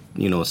create,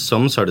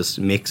 some sort of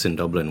mix in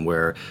Dublin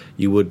where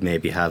you would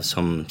maybe have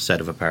some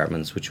set of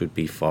apartments which would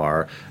be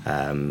for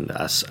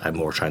as a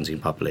more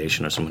transient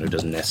population or someone who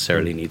doesn't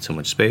necessarily need so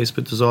much space,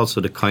 but there's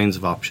also the kinds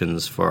of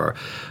options for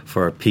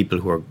people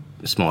who are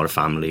smaller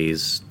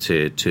families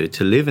to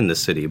live in the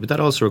city. But that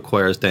also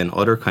requires then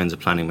other kinds of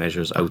planning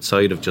measures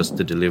outside of just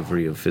the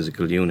delivery of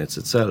physical units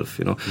itself.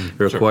 It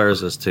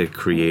requires us to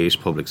create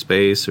public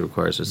space, it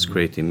requires us to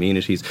create the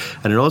amenities,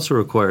 and it also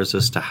requires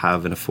us to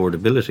have an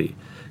affordability.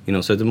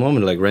 So at the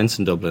moment, like rents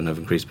in Dublin have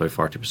increased by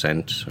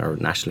 40%, or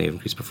nationally have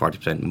increased by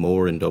 40%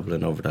 more in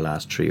Dublin over the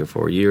last 3 or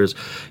 4 years.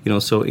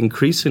 So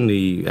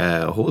increasingly,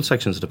 whole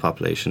sections of the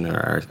population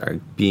are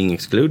being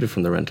excluded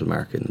from the rental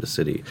market in the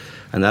city,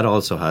 and that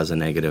also has a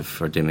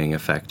negative or dimming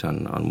effect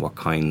on what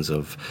kinds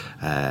of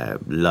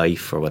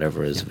life or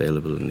whatever is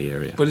available in the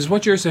area. But is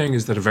what you're saying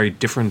is that a very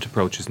different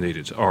approach is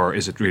needed, or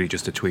is it really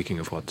just a tweaking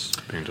of what's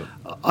being done?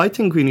 I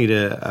think we need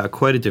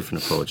quite a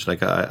different approach.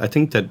 Like I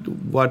think that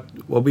what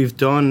we've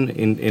done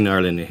in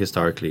Ireland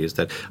historically is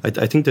that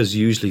I think there's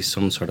usually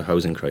some sort of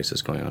housing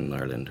crisis going on in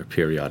Ireland, or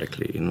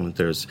periodically.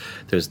 There's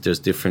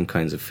different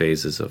kinds of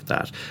phases of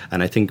that,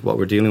 and I think what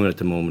we're dealing with at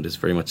the moment is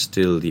very much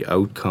still the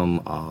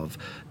outcome of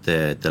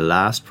the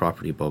last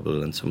property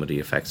bubble and some of the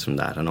effects from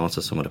that, and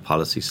also some of the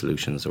policy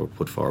solutions that were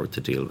put forward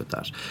to deal with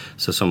that.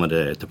 So some of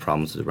the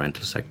problems of the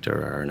rental sector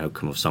are an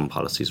outcome of some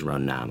policies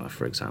around NAMA,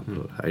 for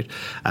example, right?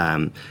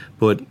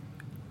 But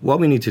what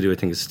we need to do, I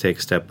think, is to take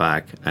a step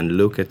back and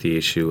look at the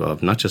issue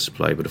of not just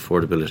supply, but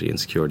affordability and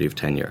security of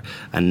tenure,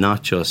 and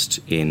not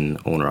just in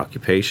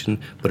owner-occupation,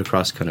 but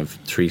across kind of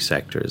 3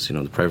 sectors,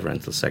 the private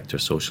rental sector,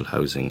 social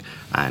housing,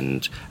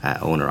 and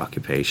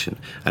owner-occupation.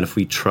 And if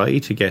we try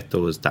to get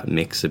that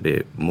mix a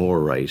bit more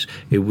right,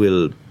 it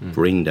will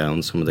bring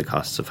down some of the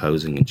costs of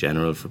housing in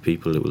general for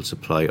people. It will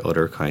supply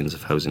other kinds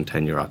of housing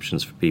tenure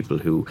options for people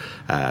who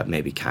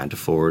maybe can't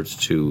afford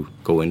to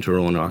go into their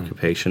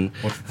owner-occupation.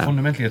 But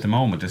fundamentally at the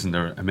moment, isn't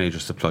there a major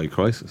supply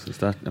crisis? Is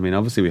that? I mean,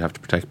 obviously we have to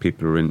protect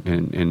people who are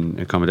in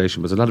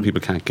accommodation, but a lot of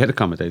people can't get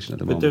accommodation at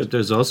the moment. But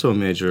there's also a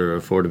major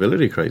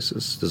affordability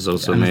crisis. There's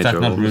also a major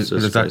homelessness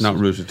crisis. Is that not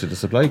rooted to the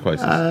supply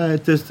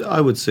crisis?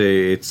 I would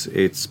say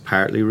it's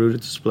partly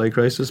rooted to supply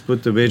crisis,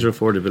 but the major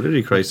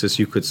affordability crisis,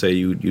 you could say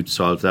you'd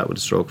solve that with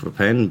a stroke of a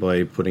pen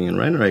by putting in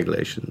rent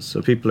regulations.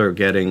 So people are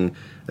getting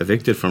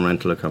evicted from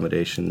rental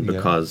accommodation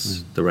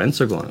because the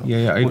rents are going up.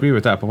 Yeah, I agree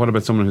with that. But what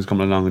about someone who's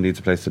coming along and needs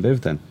a place to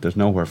live then? There's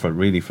nowhere for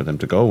them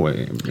to go.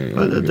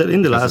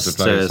 In the last,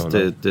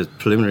 the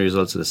preliminary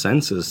results of the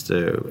census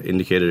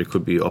indicated it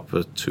could be up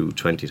to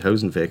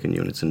 20,000 vacant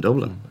units in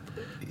Dublin.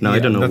 Now, I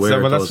don't know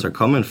where those are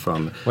coming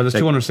from. Well, there's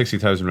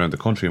 260,000 around the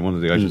country, and one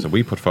of the items that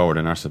we put forward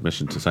in our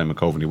submission to Simon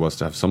Coveney was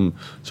to have some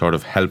sort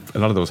of help. A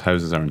lot of those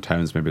houses are in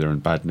towns, maybe they're in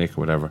bad nick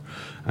or whatever,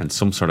 and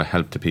some sort of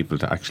help to people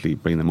to actually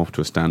bring them up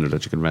to a standard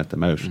that you can rent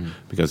them out.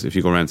 Because if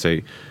you go around,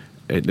 say,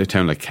 a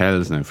town like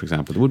Kells now, for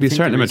example, there would be a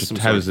certain amount of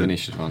houses. Sort of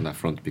initiative on that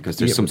front, because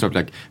there's some sort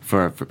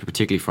of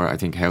particularly for I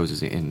think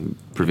houses in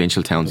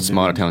provincial towns,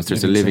 smaller towns.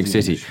 There's a living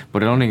city,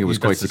 but I don't think it was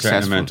quite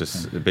successful. Amount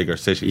of bigger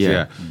cities,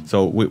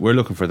 So we're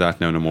looking for that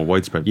now on a more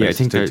widespread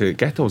basis. I think to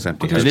get those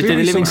empty houses. The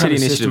living city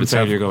initiative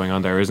failure going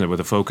on there, isn't it?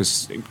 With a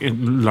focus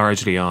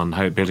largely on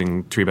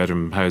building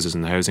 3-bedroom houses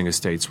and housing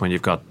estates, when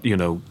you've got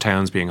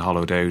towns being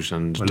hollowed out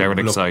and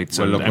derelict sites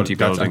and empty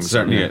buildings.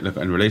 Certainly,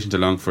 in relation to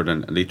Longford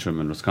and Leitrim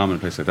and Roscommon and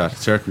places like that,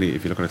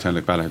 certainly. If you look at a town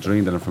like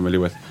Ballahadreen that I'm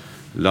familiar with,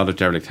 a lot of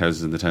derelict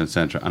houses in the town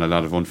centre and a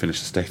lot of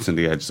unfinished estates on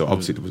the edge. So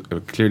obviously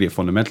clearly a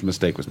fundamental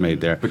mistake was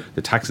made there. But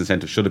the tax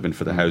incentive should have been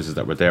for the houses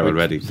that were there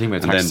already. The thing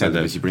about tax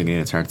incentive is you bring it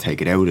in, it's hard to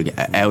take it out again.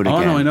 Oh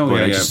no, I know,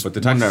 but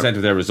the tax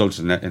incentive there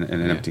resulted in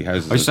empty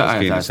houses. I just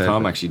asked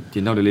Tom, actually, do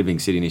you know the Living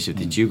City Initiative?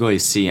 Did you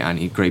guys see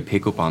any great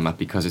pickup on that?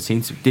 Because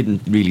it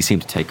didn't really seem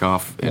to take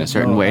off in a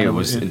certain way.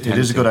 It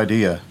is a good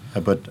idea.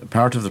 But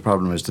part of the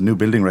problem is the new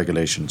building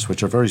regulations,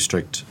 which are very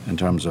strict in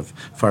terms of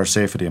fire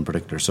safety in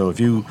particular. So if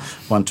you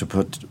want to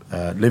put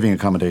living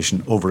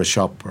accommodation over a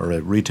shop or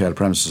a retail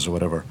premises or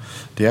whatever,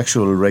 the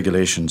actual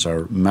regulations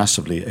are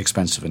massively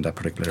expensive in that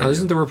particular area.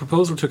 Isn't there a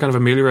proposal to kind of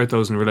ameliorate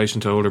those in relation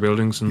to older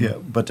buildings? Yeah,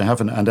 but to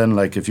haven't. And then,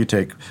 like, if you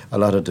take a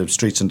lot of the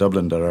streets in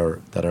Dublin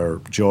that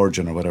are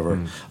Georgian or whatever,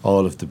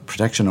 all of the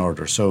protection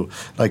orders. So,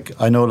 like,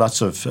 I know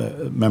lots of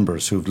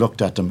members who've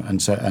looked at them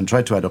and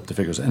tried to add up the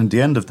figures. And at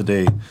the end of the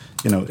day,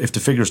 if the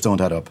figures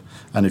don't add up,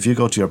 and if you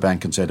go to your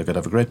bank and say, look, I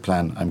have a great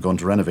plan, I'm going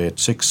to renovate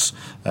 6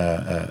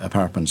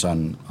 apartments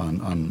on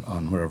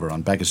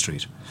Baggot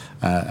Street,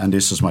 and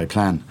this is my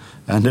plan.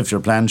 And if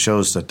your plan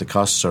shows that the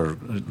costs are,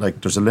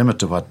 like, there's a limit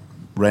to what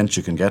rent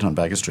you can get on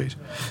Baggot Street.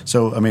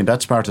 So, I mean,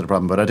 that's part of the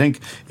problem. But I think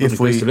if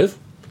we... to live.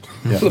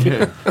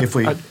 Yeah.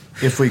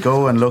 If we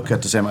go and look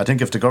at the same, I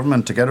think if the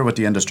government, together with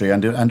the industry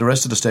and the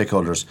rest of the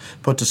stakeholders,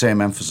 put the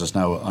same emphasis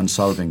now on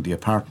solving the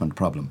apartment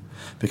problem,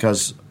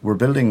 because we're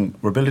building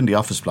the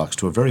office blocks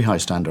to a very high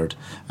standard,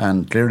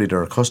 and clearly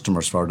there are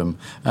customers for them,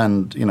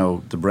 and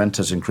the rent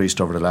has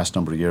increased over the last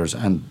number of years,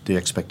 and the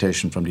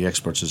expectation from the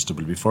experts is there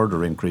will be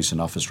further increase in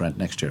office rent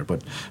next year,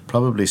 but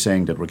probably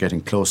saying that we're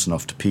getting close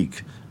enough to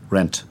peak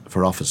rent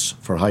for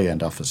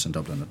high-end office in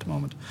Dublin at the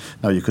moment.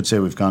 Now, you could say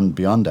we've gone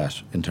beyond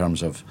that in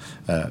terms of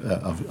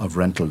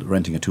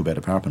renting a 2-bed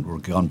apartment.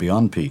 We've gone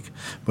beyond peak,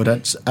 but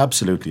that's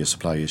absolutely a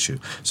supply issue.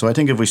 So I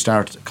think if we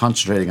start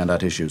concentrating on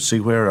that issue, see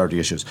where are the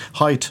issues.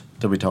 Height,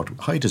 that we talked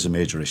about, height is a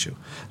major issue.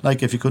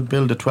 Like if you could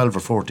build a 12 or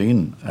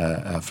 14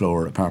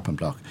 floor apartment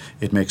block,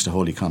 it makes the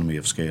whole economy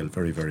of scale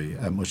very, very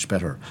much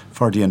better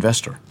for the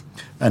investor.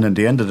 And in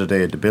the end of the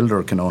day, the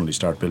builder can only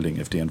start building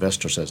if the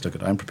investor says,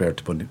 look, I'm prepared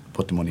to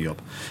put the money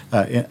up.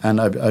 And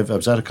I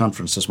was at a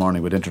conference this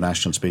morning with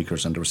international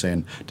speakers, and they were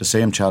saying the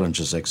same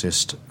challenges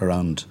exist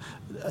around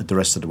the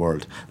rest of the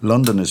world.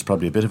 London is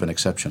probably a bit of an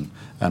exception,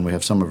 and we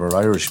have some of our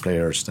Irish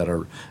players that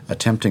are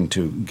attempting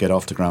to get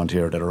off the ground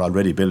here that are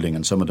already building,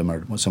 and some of them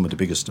are some of the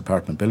biggest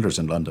apartment builders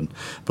in London.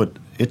 But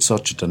it's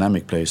such a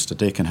dynamic place that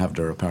they can have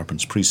their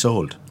apartments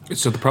pre-sold.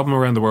 So the problem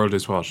around the world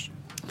is what?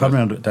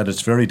 Problem that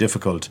it's very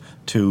difficult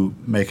to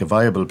make a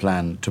viable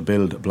plan to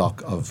build a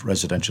block of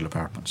residential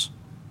apartments.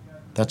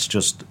 That's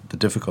just the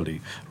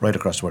difficulty right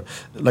across the world.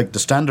 Like the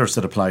standards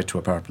that apply to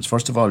apartments,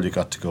 first of all, you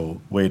got to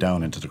go way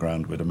down into the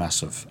ground with a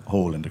massive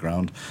hole in the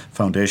ground,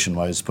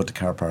 foundation-wise, put the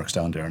car parks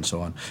down there and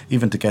so on.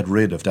 Even to get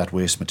rid of that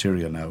waste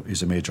material now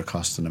is a major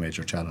cost and a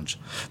major challenge.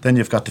 Then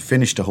you've got to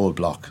finish the whole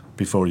block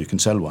before you can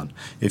sell one.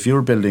 If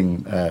you're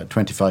building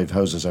 25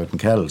 houses out in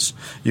Kells,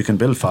 you can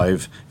build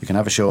 5, you can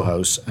have a show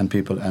house and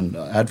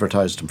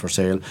advertise them for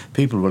sale.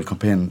 People will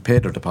come in, pay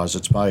their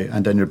deposits, buy,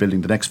 and then you're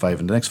building the next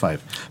 5 and the next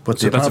 5. But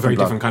so that's a very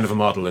different kind of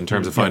a model in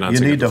terms of financing.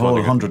 You need the whole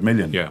 100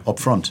 million yeah. up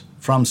front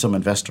from some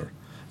investor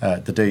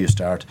the day you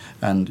start,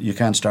 and you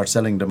can't start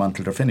selling them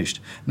until they're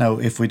finished. Now,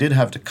 if we did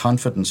have the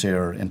confidence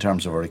here in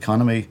terms of our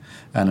economy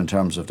and in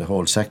terms of the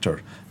whole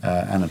sector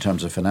and in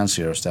terms of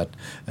financiers that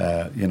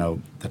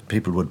that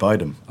people would buy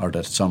them, or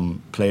that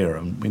some player,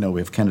 and we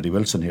have Kennedy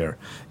Wilson here,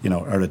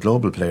 are a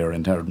global player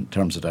in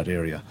terms of that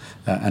area,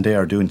 and they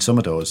are doing some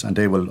of those, and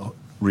they will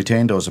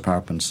retain those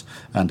apartments,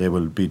 and they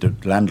will be the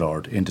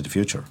landlord into the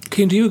future.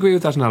 Cian, do you agree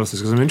with that analysis?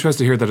 Because I'm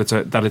interested to hear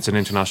that it's an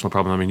international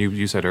problem. I mean,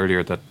 you said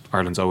earlier that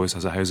Ireland always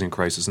has a housing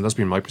crisis, and that's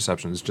been my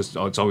perception. It's just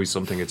it's always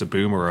something. It's a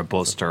boom or a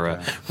bust or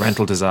a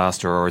rental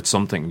disaster, or it's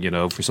something.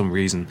 For some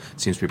reason,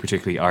 it seems to be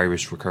particularly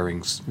Irish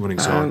running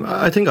so.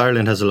 I think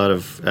Ireland has a lot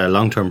of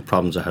long-term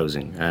problems of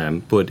housing,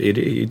 but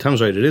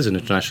Tom's right. It is an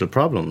international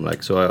problem.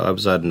 I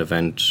was at an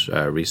event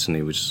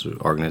recently, which is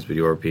organised by the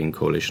European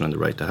Coalition on the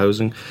Right to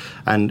Housing,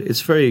 and it's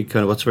very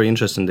what's very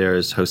interesting there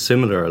is how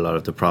similar a lot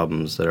of the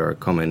problems that are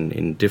coming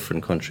in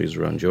different countries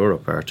around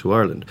Europe are to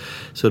Ireland.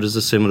 So there's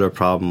a similar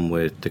problem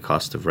with the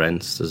cost of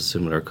rents. There's a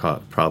similar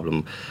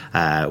problem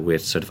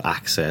with sort of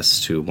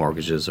access to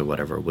mortgages or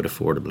whatever, with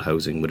affordable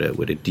housing,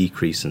 with a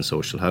decrease in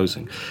social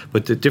housing.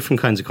 But the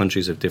different kinds of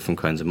countries have different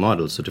kinds of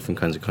models. So different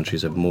kinds of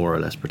countries have more or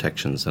less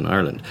protections than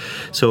Ireland.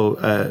 So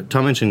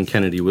Tom mentioned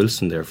Kennedy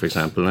Wilson there, for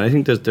example, and I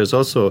think there's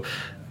also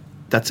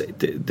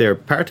they're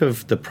part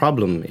of the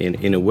problem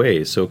in a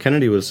way. So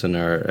Kennedy Wilson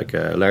are like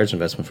a large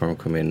investment firm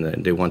come in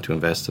and they want to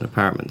invest in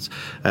apartments,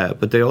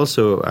 but they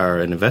also are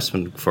an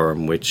investment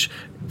firm which,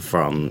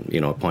 from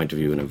a point of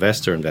view, an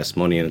investor invests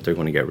money in it, they're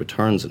going to get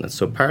returns in it.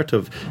 So part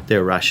of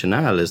their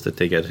rationale is that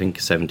they get, I think,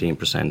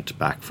 17%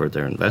 back for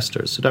their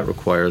investors. So that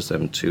requires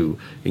them to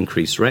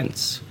increase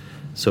rents.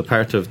 So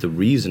part of the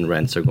reason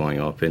rents are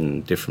going up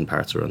in different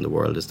parts around the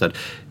world is that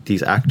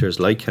these actors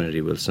like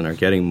Kennedy Wilson are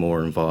getting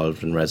more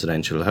involved in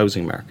residential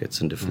housing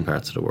markets in different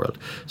parts of the world.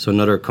 So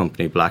another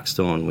company,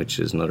 Blackstone, which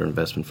is another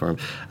investment firm,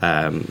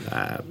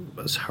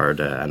 has heard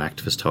an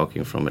activist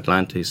talking from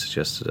Atlanta. He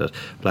suggested that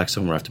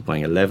Blackstone were after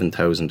buying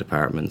 11,000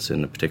 apartments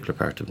in a particular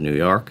part of New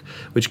York,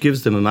 which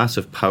gives them a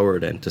massive power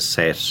then to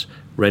set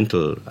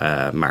rental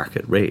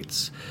market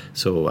rates.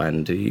 So,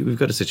 and we've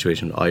got a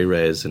situation with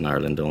IRES in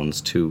Ireland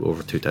owns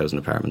over 2,000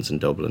 apartments in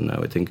Dublin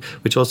now, I think,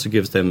 which also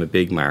gives them a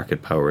big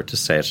market power to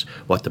set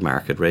what the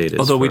market rate is.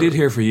 Although we did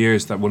hear for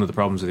years that one of the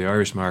problems of the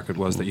Irish market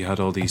was that you had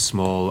all these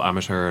small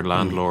amateur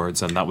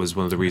landlords, and that was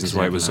one of the reasons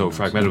why it was so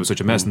fragmented. It was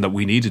such a mess, and that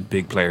we needed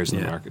big players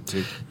in the market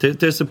too.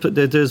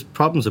 There's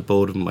problems of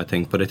both of them, I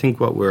think, but I think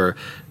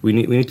we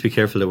need to be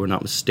careful that we're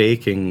not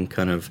mistaking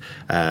kind of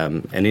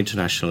an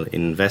international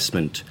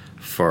investment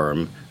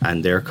firm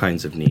and their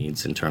kinds of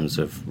needs in terms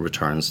of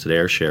returns to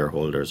their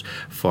shareholders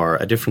for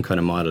a different kind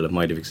of model that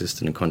might have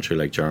existed in a country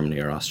like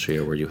Germany or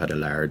Austria, where you had a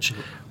large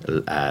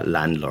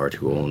landlord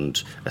who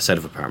owned a set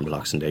of apartment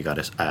blocks and they got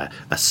a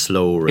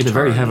slow return. In a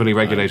very heavily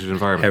regulated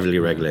environment. Heavily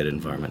regulated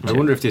environment. I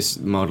wonder if this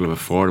model of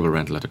affordable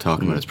rental that they're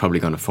talking about is probably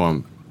going to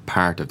form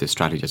part of this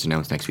strategy that's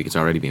announced next week. It's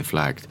already been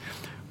flagged,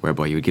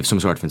 whereby you would give some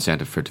sort of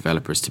incentive for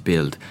developers to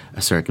build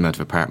a certain amount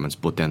of apartments,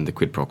 but then the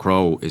quid pro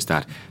quo is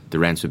that the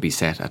rents would be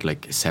set at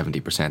like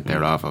 70%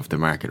 thereof of the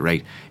market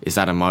rate. Is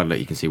that a model that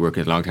you can see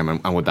working at long term,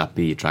 and would that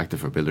be attractive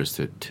for builders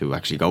to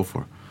actually go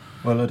for?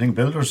 Well, I think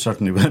builders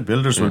certainly will.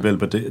 Builders will build,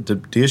 but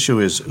the issue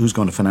is who's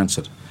going to finance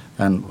it.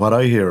 And what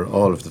I hear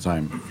all of the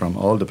time from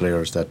all the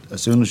players, that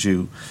as soon as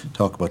you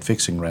talk about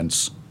fixing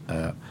rents,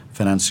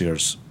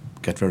 financiers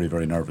get very,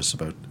 very nervous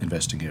about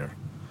investing here.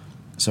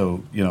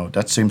 So,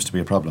 that seems to be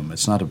a problem.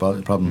 It's not a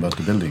problem about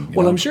the building.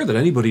 Well, I'm sure that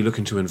anybody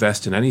looking to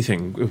invest in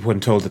anything, when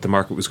told that the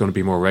market was going to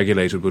be more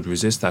regulated, would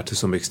resist that to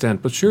some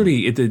extent. But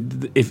surely,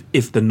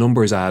 if the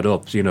numbers add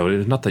up,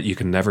 not that you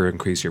can never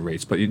increase your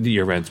rates, but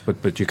your rents,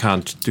 but you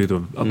can't do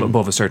them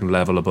above a certain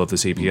level, above the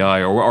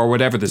CPI or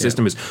whatever the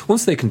system is.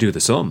 Once they can do the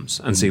sums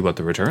and see what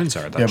the returns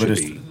are, that should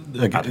be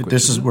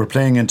adequate. We're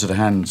playing into the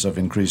hands of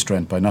increased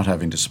rent by not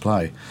having to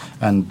supply.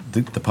 And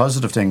the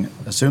positive thing,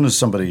 as soon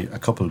as a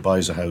couple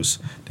buys a house,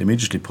 they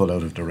immediately pull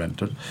out of the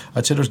rent.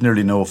 I'd say there's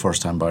nearly no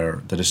first-time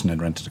buyer that isn't in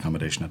rented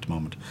accommodation at the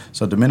moment.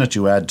 So the minute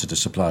you add to the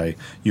supply,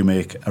 you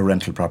make a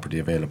rental property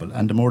available,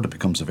 and the more that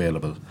becomes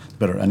available, the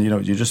better. And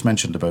you just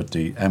mentioned about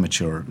the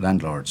amateur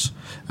landlords,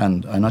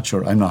 and I'm not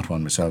sure. I'm not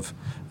one myself,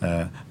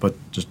 but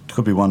there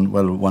could be one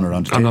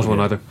around the table. I'm not one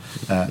either.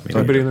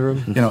 Anybody in the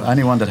room?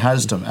 Anyone that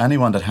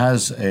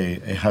has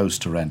a house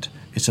to rent.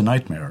 It's a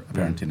nightmare,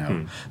 apparently,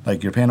 now.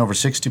 Like, you're paying over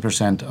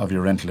 60% of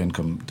your rental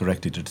income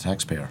directly to the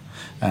taxpayer.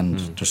 And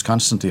there's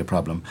constantly a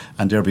problem.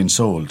 And they're being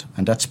sold.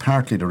 And that's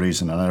partly the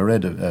reason. And I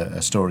read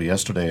a story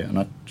yesterday, I'm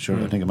not sure,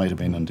 I think it might have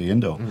been on the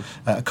Indo,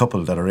 a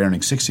couple that are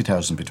earning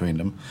 60,000 between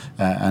them.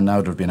 And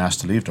now they've been asked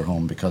to leave their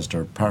home because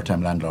their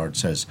part-time landlord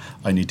says,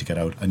 I need to get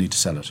out, I need to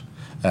sell it.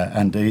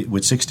 And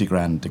with 60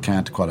 grand, they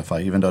can't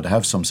qualify, even though they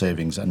have some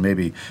savings, and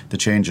maybe the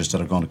changes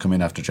that are going to come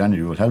in after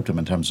January will help them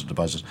in terms of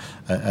deposit.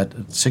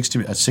 At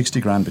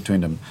 60 grand between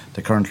them,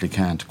 they currently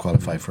can't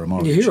qualify for a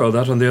mortgage. You hear all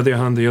that. On the other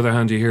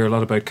hand, you hear a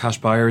lot about cash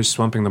buyers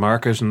swamping the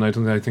market, and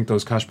I think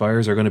those cash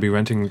buyers are going to be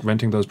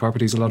renting those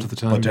properties a lot of the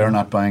time. But they're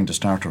not buying the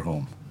starter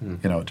home.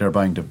 They're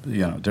buying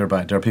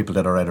they're people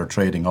that are either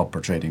trading up or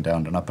trading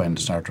down. They're not buying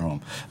the starter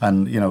home.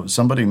 And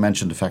somebody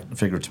mentioned a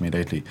figure to me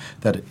lately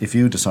that if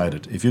you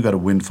got a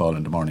windfall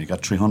in the morning, you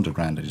got 300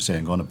 grand, and you say,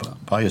 I'm going to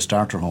buy a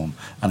starter home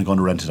and I'm going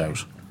to rent it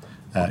out,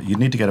 you'd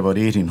need to get about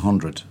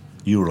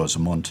 €1,800 a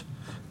month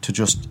to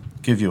just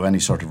give you any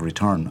sort of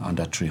return on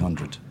that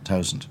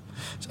 300,000.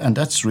 And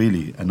that's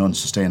really an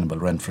unsustainable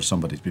rent for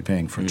somebody to be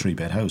paying for a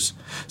 3-bed house.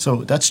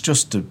 So that's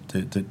just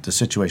the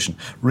situation.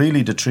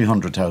 Really, the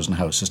 300,000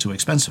 house is too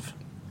expensive.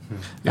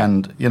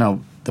 And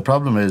the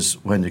problem is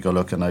when you go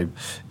look, and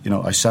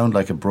I sound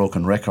like a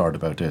broken record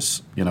about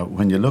this.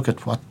 When you look at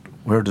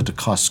where did the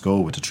costs go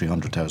with the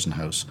 300,000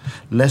 house?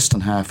 Less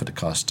than half of the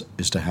cost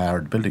is the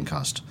hard building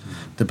cost.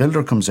 The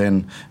builder comes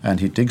in and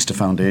he digs the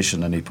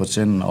foundation and he puts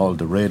in all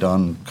the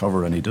radon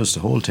cover and he does the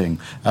whole thing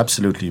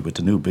absolutely with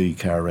the new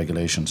BCAR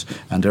regulations,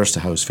 and there's the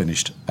house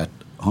finished at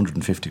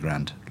 150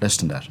 grand, less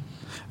than that.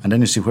 And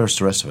then you see, where's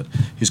the rest of it?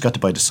 He's got to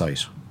buy the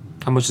site.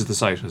 How much is the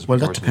site? Well,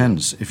 that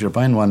depends. If you're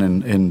buying one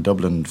in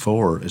Dublin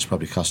 4, it's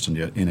probably costing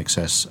you in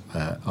excess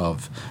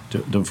of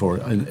Dublin 4,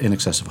 in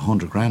excess of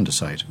 100 grand a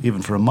site,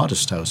 even for a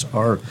modest house.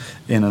 Or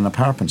in an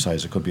apartment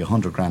size, it could be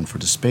 100 grand for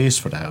the space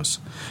for the house.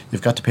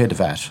 You've got to pay the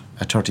VAT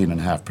at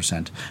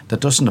 13.5%. That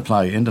doesn't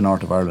apply in the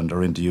north of Ireland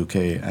or in the UK,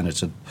 and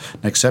it's an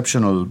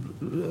exceptional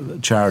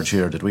charge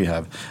here that we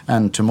have.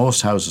 And to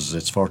most houses,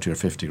 it's 40 or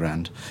 50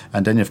 grand.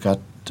 And then you've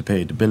got to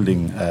pay the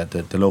building,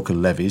 the local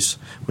levies,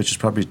 which is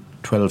probably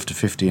 12 to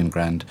 15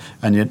 grand,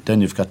 and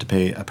then you've got to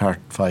pay a Part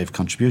 5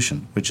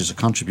 contribution, which is a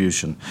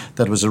contribution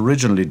that was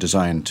originally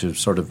designed to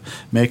sort of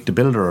make the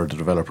builder or the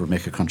developer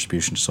make a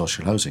contribution to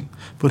social housing.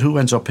 But who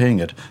ends up paying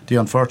it? The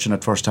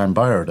unfortunate first-time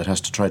buyer that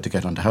has to try to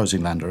get on the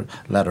housing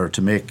ladder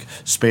to make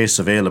space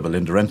available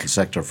in the rental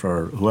sector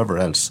for whoever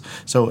else.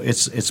 So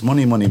it's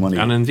money.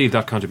 And indeed,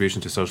 that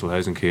contribution to social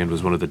housing, Cian,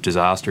 was one of the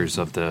disasters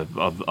of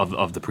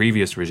the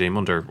previous regime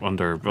under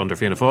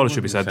Fianna Fáil, it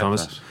should be said,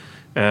 Thomas.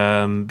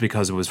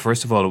 Because it was,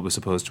 first of all, it was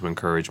supposed to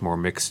encourage more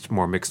mixed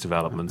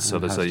developments, so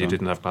that you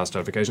didn't have class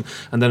stratification,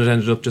 and then it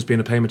ended up just being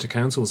a payment to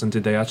councils. And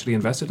did they actually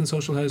invest it in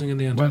social housing in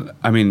the end? Well,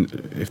 I mean,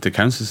 if the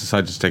councils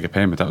decided to take a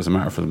payment, that was a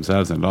matter for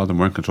themselves, and a lot of them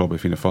weren't controlled by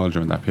Fianna Fáil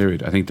during that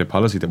period. I think the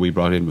policy that we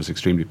brought in was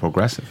extremely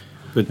progressive.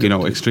 But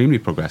extremely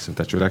progressive,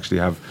 that you would actually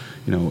have,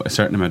 a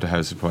certain amount of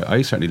housing.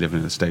 I certainly live in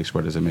an estate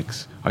where there's a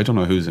mix. I don't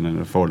know who's in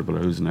an affordable or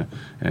who's in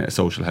a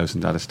social house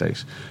in that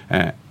estate.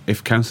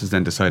 If councils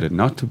then decided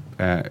not to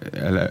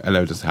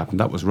allow this to happen,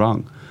 that was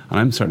wrong.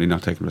 And I'm certainly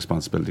not taking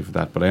responsibility for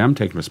that, but I am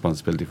taking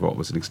responsibility for what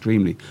was an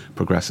extremely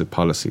progressive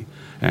policy.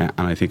 And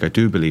I think I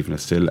do believe in it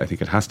still. I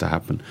think it has to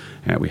happen.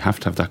 We have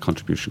to have that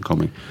contribution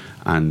coming.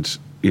 And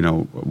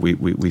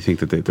we think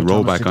that the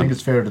rollback on... I think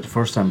it's fair that the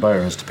first-time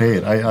buyer has to pay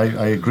it.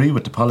 I agree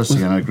with the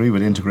policy and I agree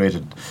with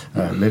integrated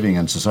living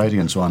and society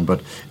and so on,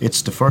 but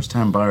it's the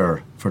first-time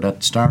buyer for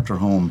that starter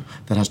home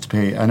that has to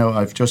pay. I know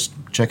I've just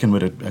checked in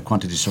with a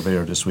quantity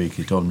surveyor this week.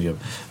 He told me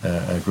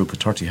a group of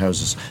 30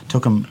 houses.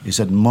 Took him, he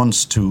said,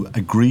 months to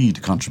agree the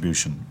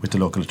contribution with the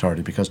local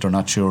authority because they're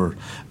not sure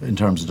in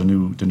terms of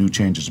the new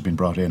changes that have been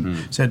brought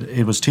in. Said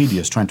it was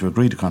tedious trying to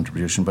agree the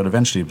contribution, but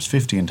eventually it was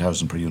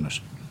 15,000 per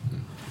unit.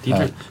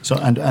 So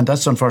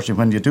that's unfortunate.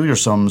 When you do your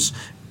sums,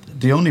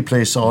 the only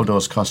place all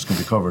those costs can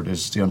be covered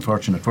is the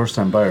unfortunate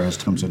first-time buyer has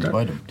to come in to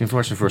buy them. The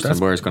unfortunate first-time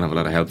buyer is going to have a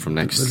lot of help from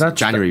next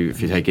January, if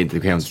you take into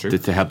account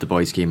to help the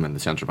buy scheme and the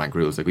central bank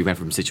rules. Like, we went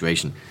from a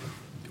situation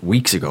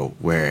weeks ago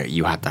where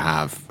you had to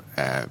have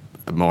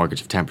a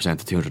mortgage of 10%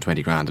 to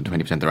 220 grand and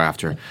 20%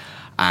 thereafter,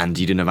 and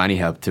you didn't have any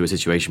help, to a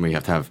situation where you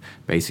have to have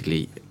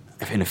basically,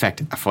 in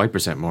effect, a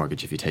 5%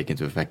 mortgage if you take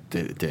into effect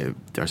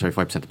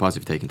 5%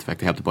 deposit if you take into effect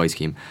the Help to Buy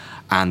scheme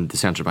and the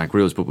central bank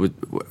rules. But what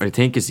I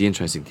think is the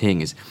interesting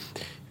thing is,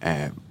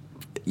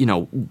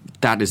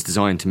 that is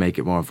designed to make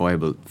it more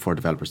viable for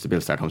developers to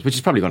build start homes, which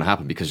is probably going to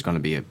happen because there's going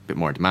to be a bit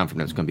more demand from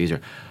them. It's going to be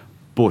easier.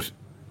 But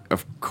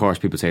of course,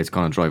 people say it's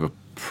going to drive up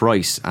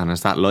price, and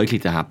is that likely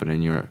to happen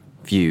in your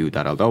view,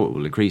 that although it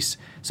will increase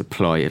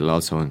supply, it'll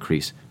also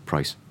increase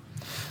price?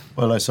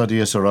 Well, I saw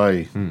the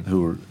SRI,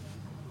 who are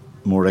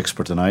more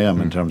expert than I am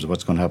in terms of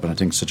what's going to happen, I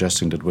think,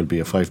 suggesting that will be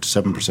a 5 to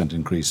 7%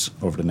 increase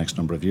over the next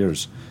number of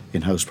years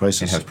in house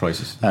prices. In house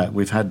prices.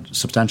 We've had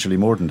substantially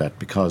more than that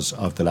because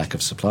of the lack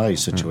of supply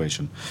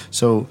situation.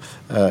 So,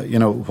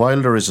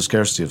 while there is a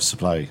scarcity of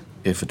supply,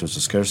 if it was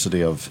a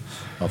scarcity of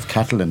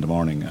cattle in the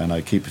morning, and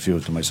I keep a few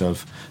to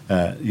myself,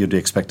 you'd be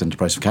expecting the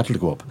price of cattle to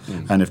go up.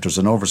 And if there's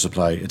an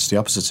oversupply, it's the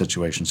opposite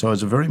situation. So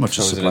it's very much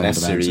a supply and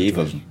demand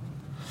situation.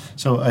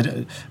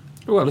 So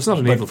well, it's not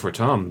an evil for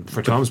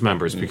Tom's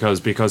members, because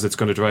it's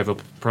going to drive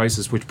up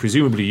prices, which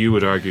presumably you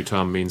would argue,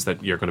 Tom, means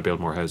that you're going to build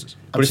more houses.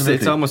 But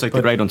it's almost like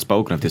the great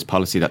unspoken of this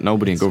policy that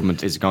nobody in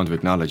government is going to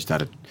acknowledge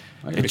that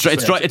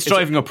it's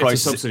driving up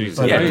prices.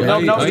 I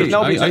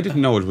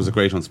didn't know it was a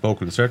great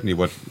unspoken. Certainly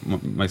what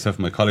myself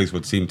and my colleagues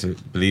would seem to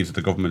believe that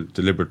the government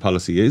deliberate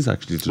policy is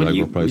actually to drive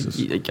up prices.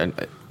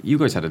 You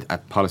guys had a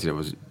policy that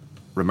was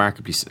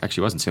remarkably,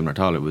 actually wasn't similar at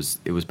all. It was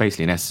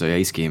basically an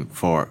SSIA scheme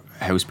for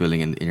house building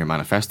in your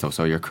manifesto.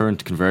 So your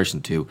current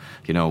conversion to,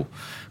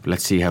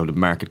 let's see how the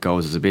market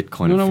goes is a bit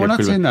kind of... No, we're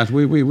not saying that.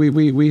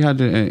 We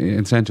had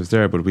incentives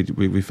there, but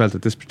we felt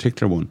that this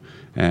particular one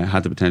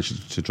had the potential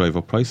to drive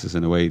up prices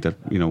in a way that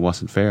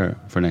wasn't fair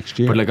for next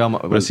year.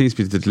 But it seems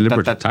to be the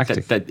deliberate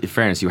tactic. In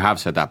fairness, you have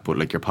said that,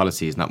 but your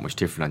policy is not much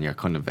different, and your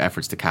kind of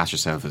efforts to cast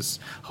yourself as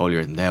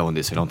holier than thou on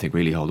this, I don't think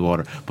really hold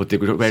water. But the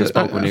great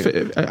spoken...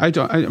 I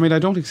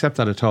don't accept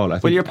that at all.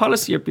 Your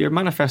policy, your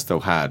manifesto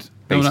had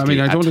basically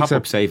a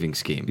top-up savings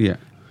scheme. Yeah.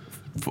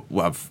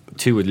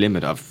 To a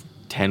limit of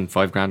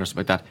 5 grand or something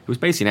like that. It was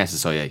basically an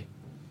SSIA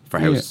for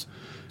houses. Yeah.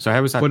 So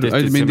how was that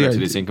similar to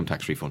this income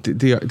tax refund?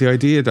 The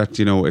idea that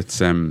it's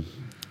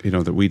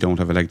that we don't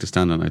have a leg to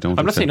stand on,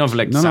 I'm not saying not have a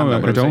leg to stand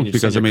on. I don't,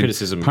 because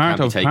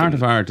part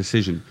of our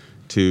decision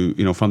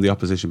to from the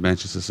opposition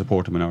benches to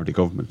support a minority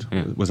government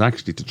was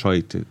actually to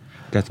try to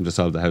get them to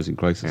solve the housing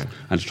crisis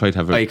and to try to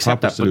have a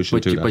proper solution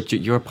to that. But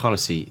your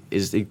policy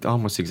is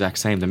almost the exact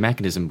same. The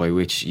mechanism by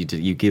which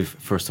you give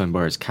first-time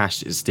buyers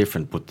cash is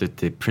different, but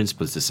the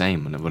principle is the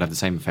same, and it would have the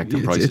same effect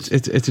on prices.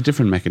 It's a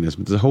different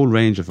mechanism. There's a whole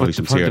range of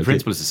items here. The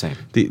principle is the same.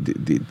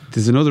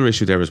 There's another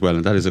issue there as well,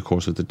 and that is, of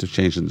course, the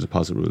change in the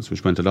deposit rules,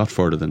 which went a lot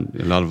further than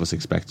a lot of us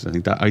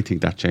expected. I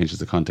think that changes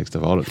the context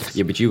of all of this.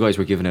 Yeah, but you guys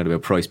were giving out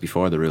about price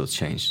before the rules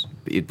changed.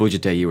 At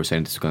Budget Day, you were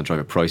saying this was going to drive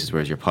up prices,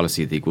 whereas your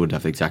policy, they would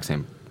have the exact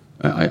same.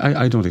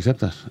 I don't accept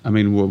that. I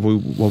mean,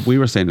 what we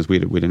were saying is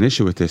we'd an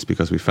issue with this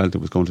because we felt it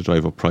was going to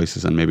drive up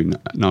prices, and maybe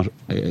not.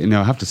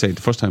 I have to say,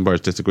 the first time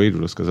buyers disagreed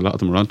with us because a lot of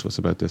them were onto us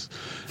about this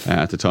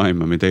at the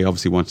time. I mean, they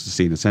obviously wanted to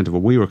see an incentive, but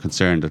we were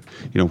concerned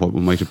that what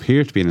might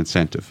appear to be an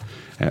incentive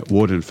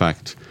would in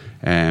fact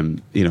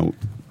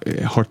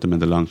hurt them in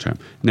the long term.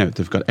 Now,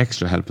 they've got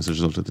extra help as a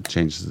result of the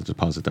changes to the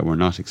deposit that were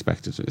not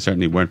expected. It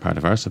certainly weren't part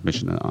of our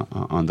submission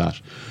on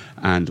that.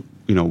 And,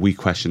 we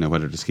question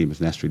whether the scheme is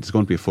necessary. There's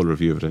going to be a full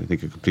review of it, I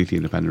think a completely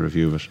independent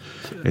review of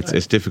it.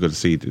 It's difficult to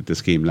see the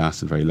scheme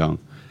lasting very long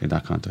in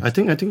that context. I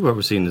think what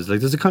we're seeing is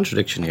there's a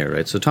contradiction here,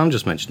 right? So Tom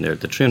just mentioned there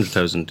that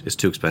 300,000 is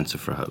too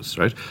expensive for a house,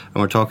 right? And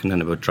we're talking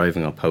then about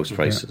driving up house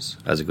prices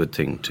as a good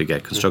thing to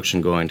get construction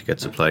going, to get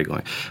supply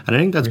going. And I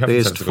think that's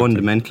based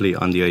fundamentally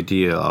on the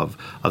idea of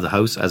the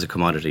house as a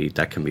commodity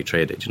that can be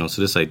traded. So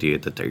this idea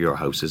that your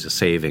house is a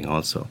saving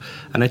also.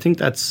 And I think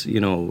that's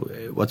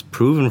what's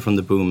proven from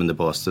the boom and the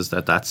bust is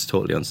that that's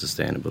totally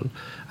unsustainable,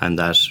 and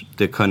that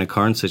the kind of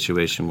current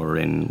situation we're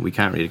in, we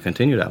can't really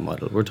continue that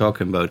model. We're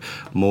talking about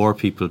more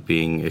people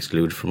being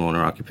excluded from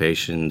owner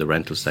occupation, the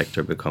rental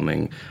sector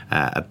becoming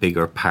a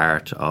bigger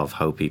part of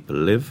how people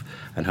live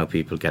and how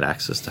people get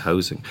access to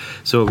housing.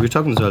 So we were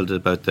talking as well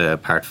about the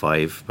Part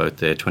 5, about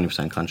the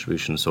 20%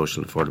 contribution to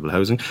social affordable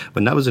housing.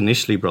 When that was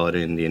initially brought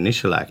in, the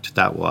initial act,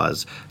 that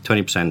was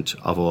 20%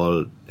 of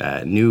all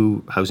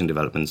new housing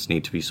developments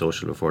need to be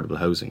social affordable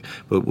housing.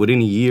 But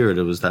within a year,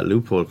 there was that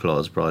loophole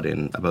clause brought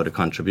in about a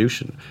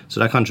contribution. So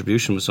that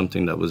contribution was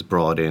something that was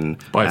brought in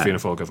by a Fianna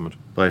Fáil government.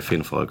 By a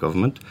Fianna Fáil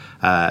government.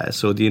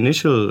 So the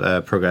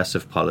initial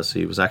progressive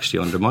policy was actually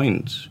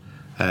undermined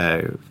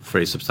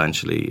very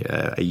substantially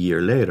a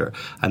year later,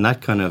 and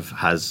that kind of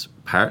has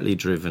partly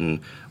driven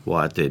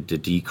the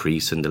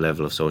decrease in the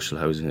level of social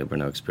housing that we're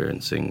now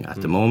experiencing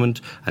at the moment,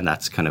 and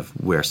that's kind of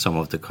where some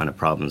of the kind of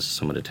problems,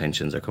 some of the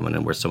tensions are coming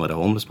in, where some of the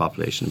homeless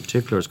population in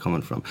particular is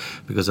coming from,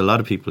 because a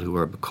lot of people who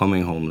are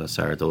becoming homeless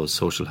are those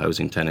social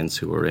housing tenants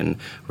who are in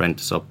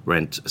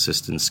rent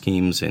assistance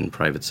schemes in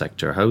private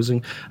sector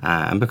housing,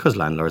 and because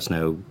landlords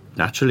now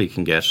naturally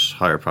can get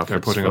higher profits. They're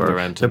putting up the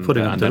rent,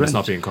 and then it's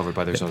not being covered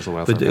by their social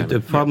welfare. But the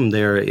problem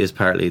there is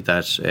partly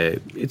that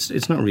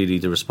it's not really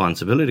the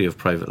responsibility of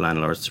private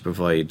landlords to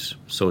provide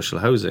social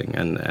housing,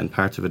 and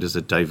part of it is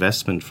a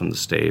divestment from the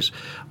state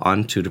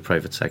onto the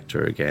private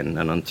sector again,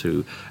 and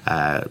onto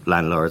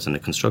landlords and the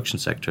construction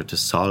sector to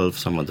solve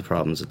some of the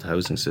problems of the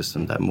housing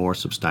system that more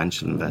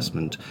substantial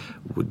investment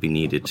would be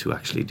needed to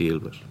actually deal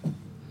with.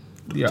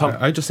 Yeah,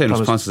 I just say in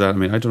response to that, I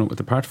mean, I don't know, what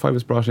the Part 5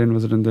 was brought in,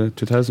 was it in the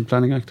 2000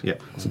 Planning Act? Yeah.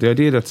 So the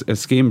idea that a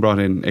scheme brought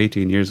in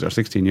 18 years or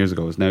 16 years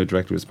ago is now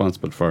directly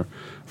responsible for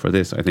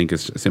this, I think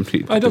is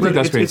simply... I don't think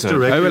that's great.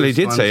 Well, he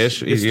did say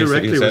it. It's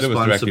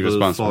directly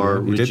responsible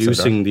for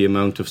reducing the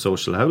amount of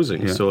social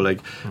housing. Yeah. So, like,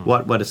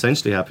 what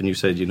essentially happened, you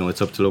said,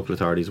 it's up to local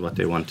authorities what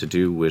they want to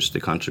do with the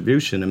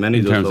contribution, and many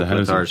of those local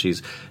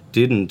authorities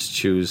didn't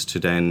choose to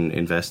then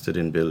invest it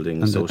in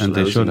building social housing. And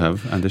they should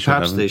have.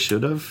 Perhaps they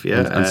should have,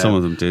 yeah. And some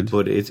of them did.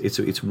 But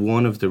it's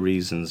one of the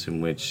reasons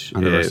in which,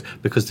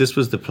 because this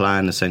was the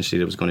plan essentially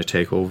that was going to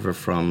take over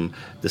from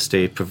the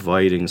state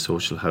providing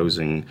social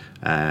housing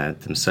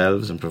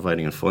themselves and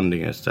providing and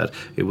funding it, that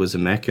it was a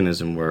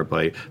mechanism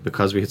whereby,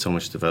 because we had so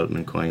much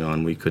development going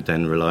on, we could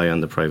then rely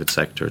on the private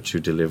sector to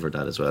deliver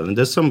that as well. And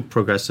there's some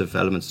progressive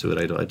elements to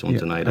it, I don't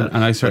deny that.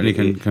 And I certainly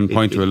can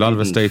point to a lot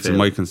of estates in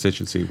my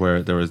constituency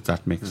where there is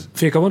that mix.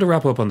 Fiach, I want to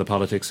wrap up on the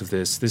politics of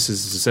this. This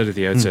is, as I said at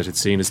the outset, it's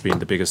seen as being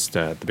the biggest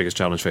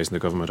challenge facing the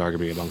government,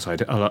 arguably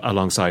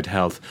alongside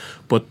health.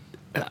 But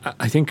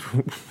I think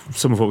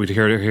some of what we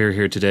hear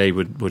here today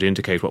would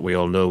indicate what we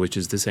all know, which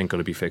is this ain't going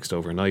to be fixed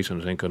overnight,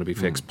 and it ain't going to be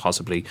fixed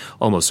possibly,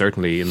 almost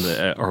certainly,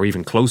 or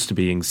even close to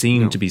being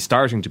seen to be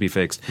starting to be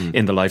fixed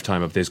in the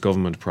lifetime of this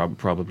government,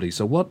 probably.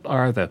 So what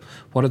are the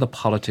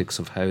politics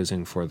of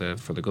housing for the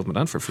government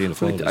and for Fianna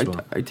Fáil as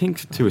well? I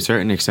think to a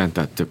certain extent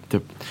that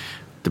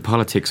the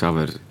politics of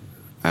it,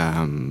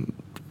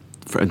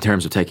 in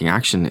terms of taking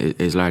action,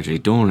 is largely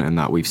done, and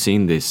that we've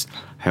seen this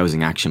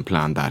housing action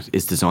plan that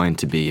is designed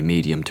to be a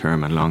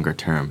medium-term and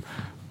longer-term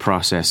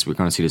process. We're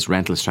going to see this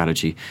rental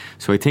strategy.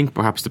 So I think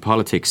perhaps the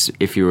politics,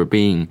 if you were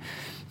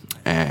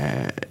at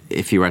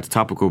the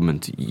top of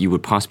government, you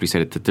would possibly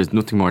say that there's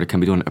nothing more that can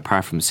be done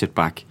apart from sit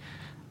back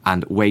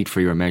and wait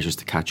for your measures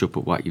to catch up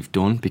with what you've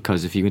done,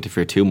 because if you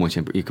interfere too much,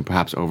 you can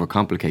perhaps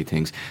overcomplicate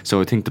things. So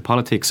I think the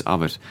politics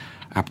of it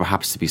are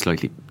perhaps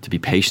to be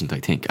patient, I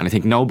think. And I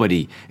think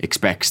nobody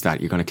expects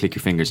that you're going to click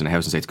your fingers and a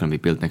house and say it's going to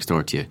be built next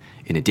door to you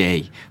in a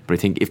day. But I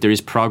think if there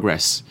is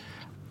progress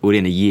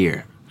within a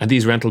year... And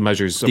these rental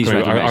measures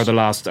are the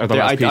last piece of the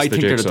jigsaw. I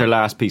think they're the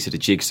last piece of the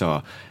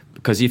jigsaw.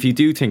 Because if you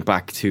do think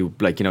back to,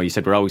 you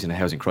said we're always in a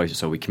housing crisis,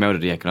 so we came out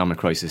of the economic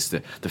crisis,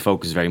 the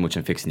focus is very much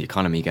on fixing the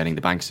economy, getting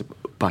the banks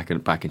back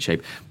in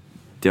shape.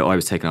 I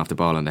was taken off the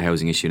ball on the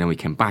housing issue, and then we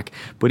came back.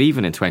 But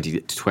even in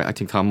I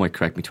think Tom might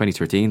correct me,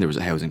 2013 there was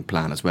a housing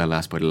plan as well,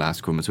 by the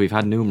last government. So we've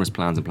had numerous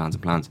plans and plans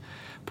and plans.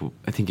 But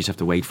I think you just have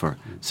to wait for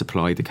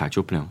supply to catch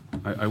up now.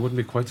 I wouldn't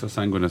be quite so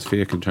sanguine as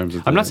Fiach in terms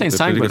of I'm not saying the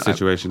sanguine, political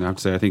situation. I have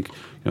to say, I think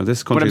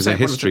this country has a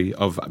history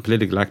of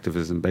political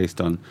activism based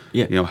on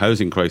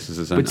housing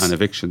crises and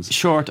evictions.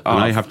 And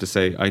I have to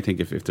say, I think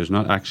if there's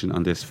not action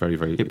on this very,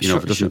 very, if it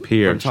doesn't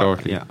appear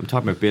shortly. I'm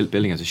talking about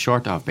building as a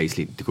short of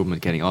basically the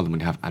government getting all the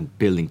money to have and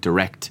building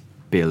direct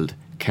build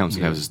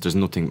council houses. There's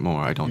nothing more,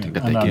 I don't think,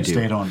 that they can do.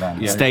 State-owned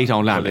land.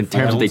 State-owned land. In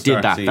terms of they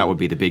did that would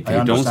be the big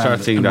thing. Don't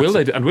start seeing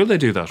that. And will they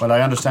do that? Well, I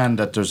understand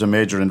that there's a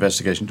major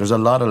investigation. There's a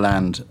lot of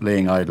land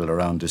laying idle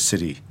around this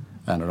city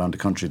and around the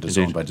country that's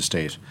owned by the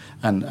state.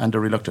 And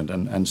they're reluctant.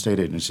 And state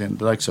agencies,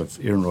 the likes of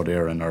Iarn Road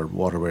Éireann or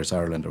Waterways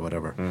Ireland or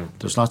whatever,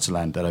 there's lots of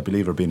land that I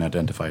believe are being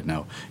identified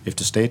now. If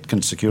the state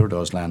can secure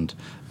those land,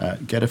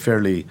 get a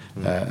fairly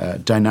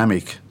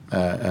dynamic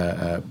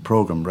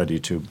programme ready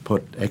to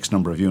put X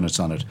number of units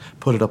on it,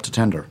 put it up to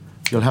tender.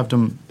 You'll have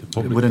them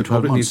within 12 months. The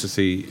public needs to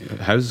see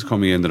houses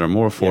coming in that are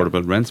more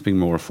affordable, rents being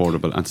more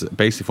affordable, and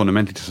basically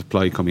fundamentally to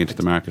supply coming into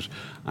the market.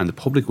 And the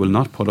public will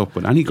not put up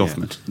with any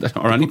government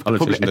or any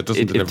politician that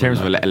doesn't deliver. In terms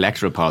of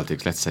electoral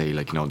politics, let's say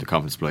the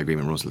Confidence Supply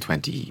Agreement runs till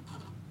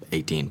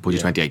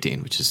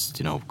 2018, which is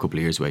a couple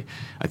of years away.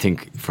 I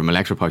think from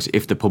electoral politics,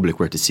 if the public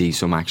were to see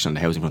some action on the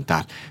housing front,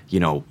 that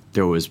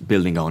there was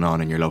building going on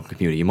in your local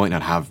community, you might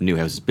not have new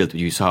houses built, but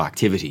you saw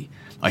activity.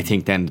 I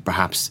think then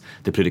perhaps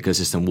the political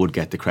system would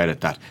get the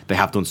credit that they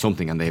have done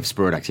something and they have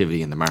spurred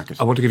activity in the market.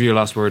 I want to give you a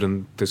last word,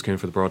 and this came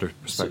for the broader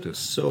perspective.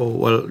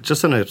 Well,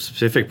 just on a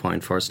specific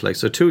point first,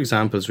 two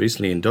examples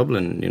recently in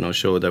Dublin,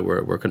 show that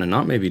we're kind of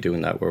not maybe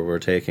doing that, where we're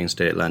taking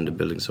state land and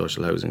building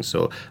social housing.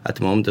 So at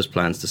the moment, there's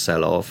plans to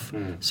sell off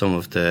some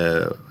of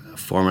the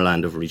former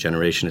land of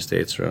regeneration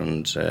estates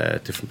around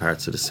different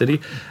parts of the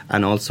city,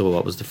 and also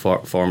what was the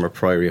former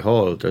Priory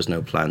Hall. There's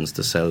now plans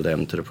to sell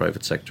them to the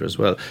private sector as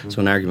well.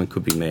 So an argument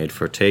could be made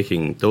for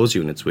taking those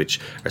units, which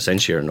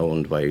essentially are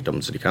owned by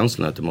Dublin City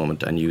Council at the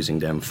moment, and using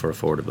them for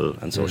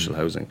affordable and social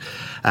housing.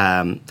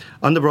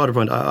 On the broader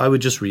point, I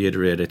would just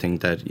reiterate, I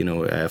think that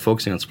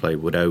focusing on supply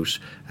without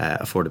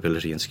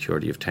affordability and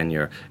security of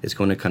tenure is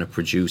going to kind of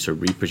produce or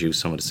reproduce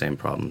some of the same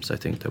problems I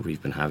think that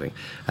we've been having.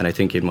 And I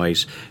think it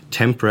might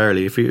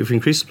temporarily, if we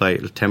increase supply,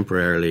 it'll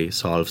temporarily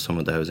solve some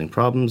of the housing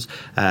problems.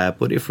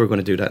 But if we're going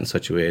to do that in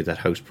such a way that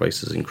house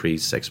prices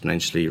increase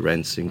exponentially,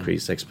 rents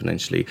increase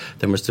exponentially,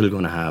 then we're still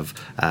going to have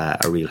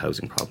a real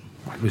housing problem.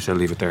 We shall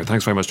leave it there.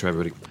 Thanks very much to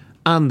everybody.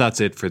 And that's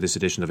it for this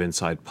edition of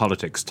Inside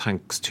Politics.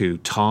 Thanks to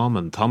Tom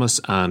and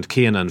Thomas and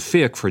Cian and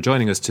Fiach for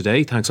joining us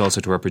today. Thanks also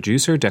to our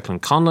producer,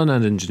 Declan Conlon,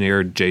 and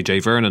engineer,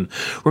 JJ Vernon.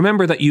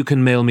 Remember that you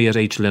can mail me at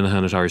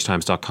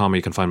hlinehan@irishtimes.com, or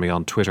you can find me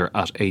on Twitter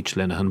at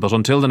 @hlinehan. But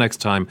until the next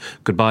time,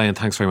 goodbye and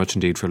thanks very much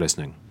indeed for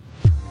listening.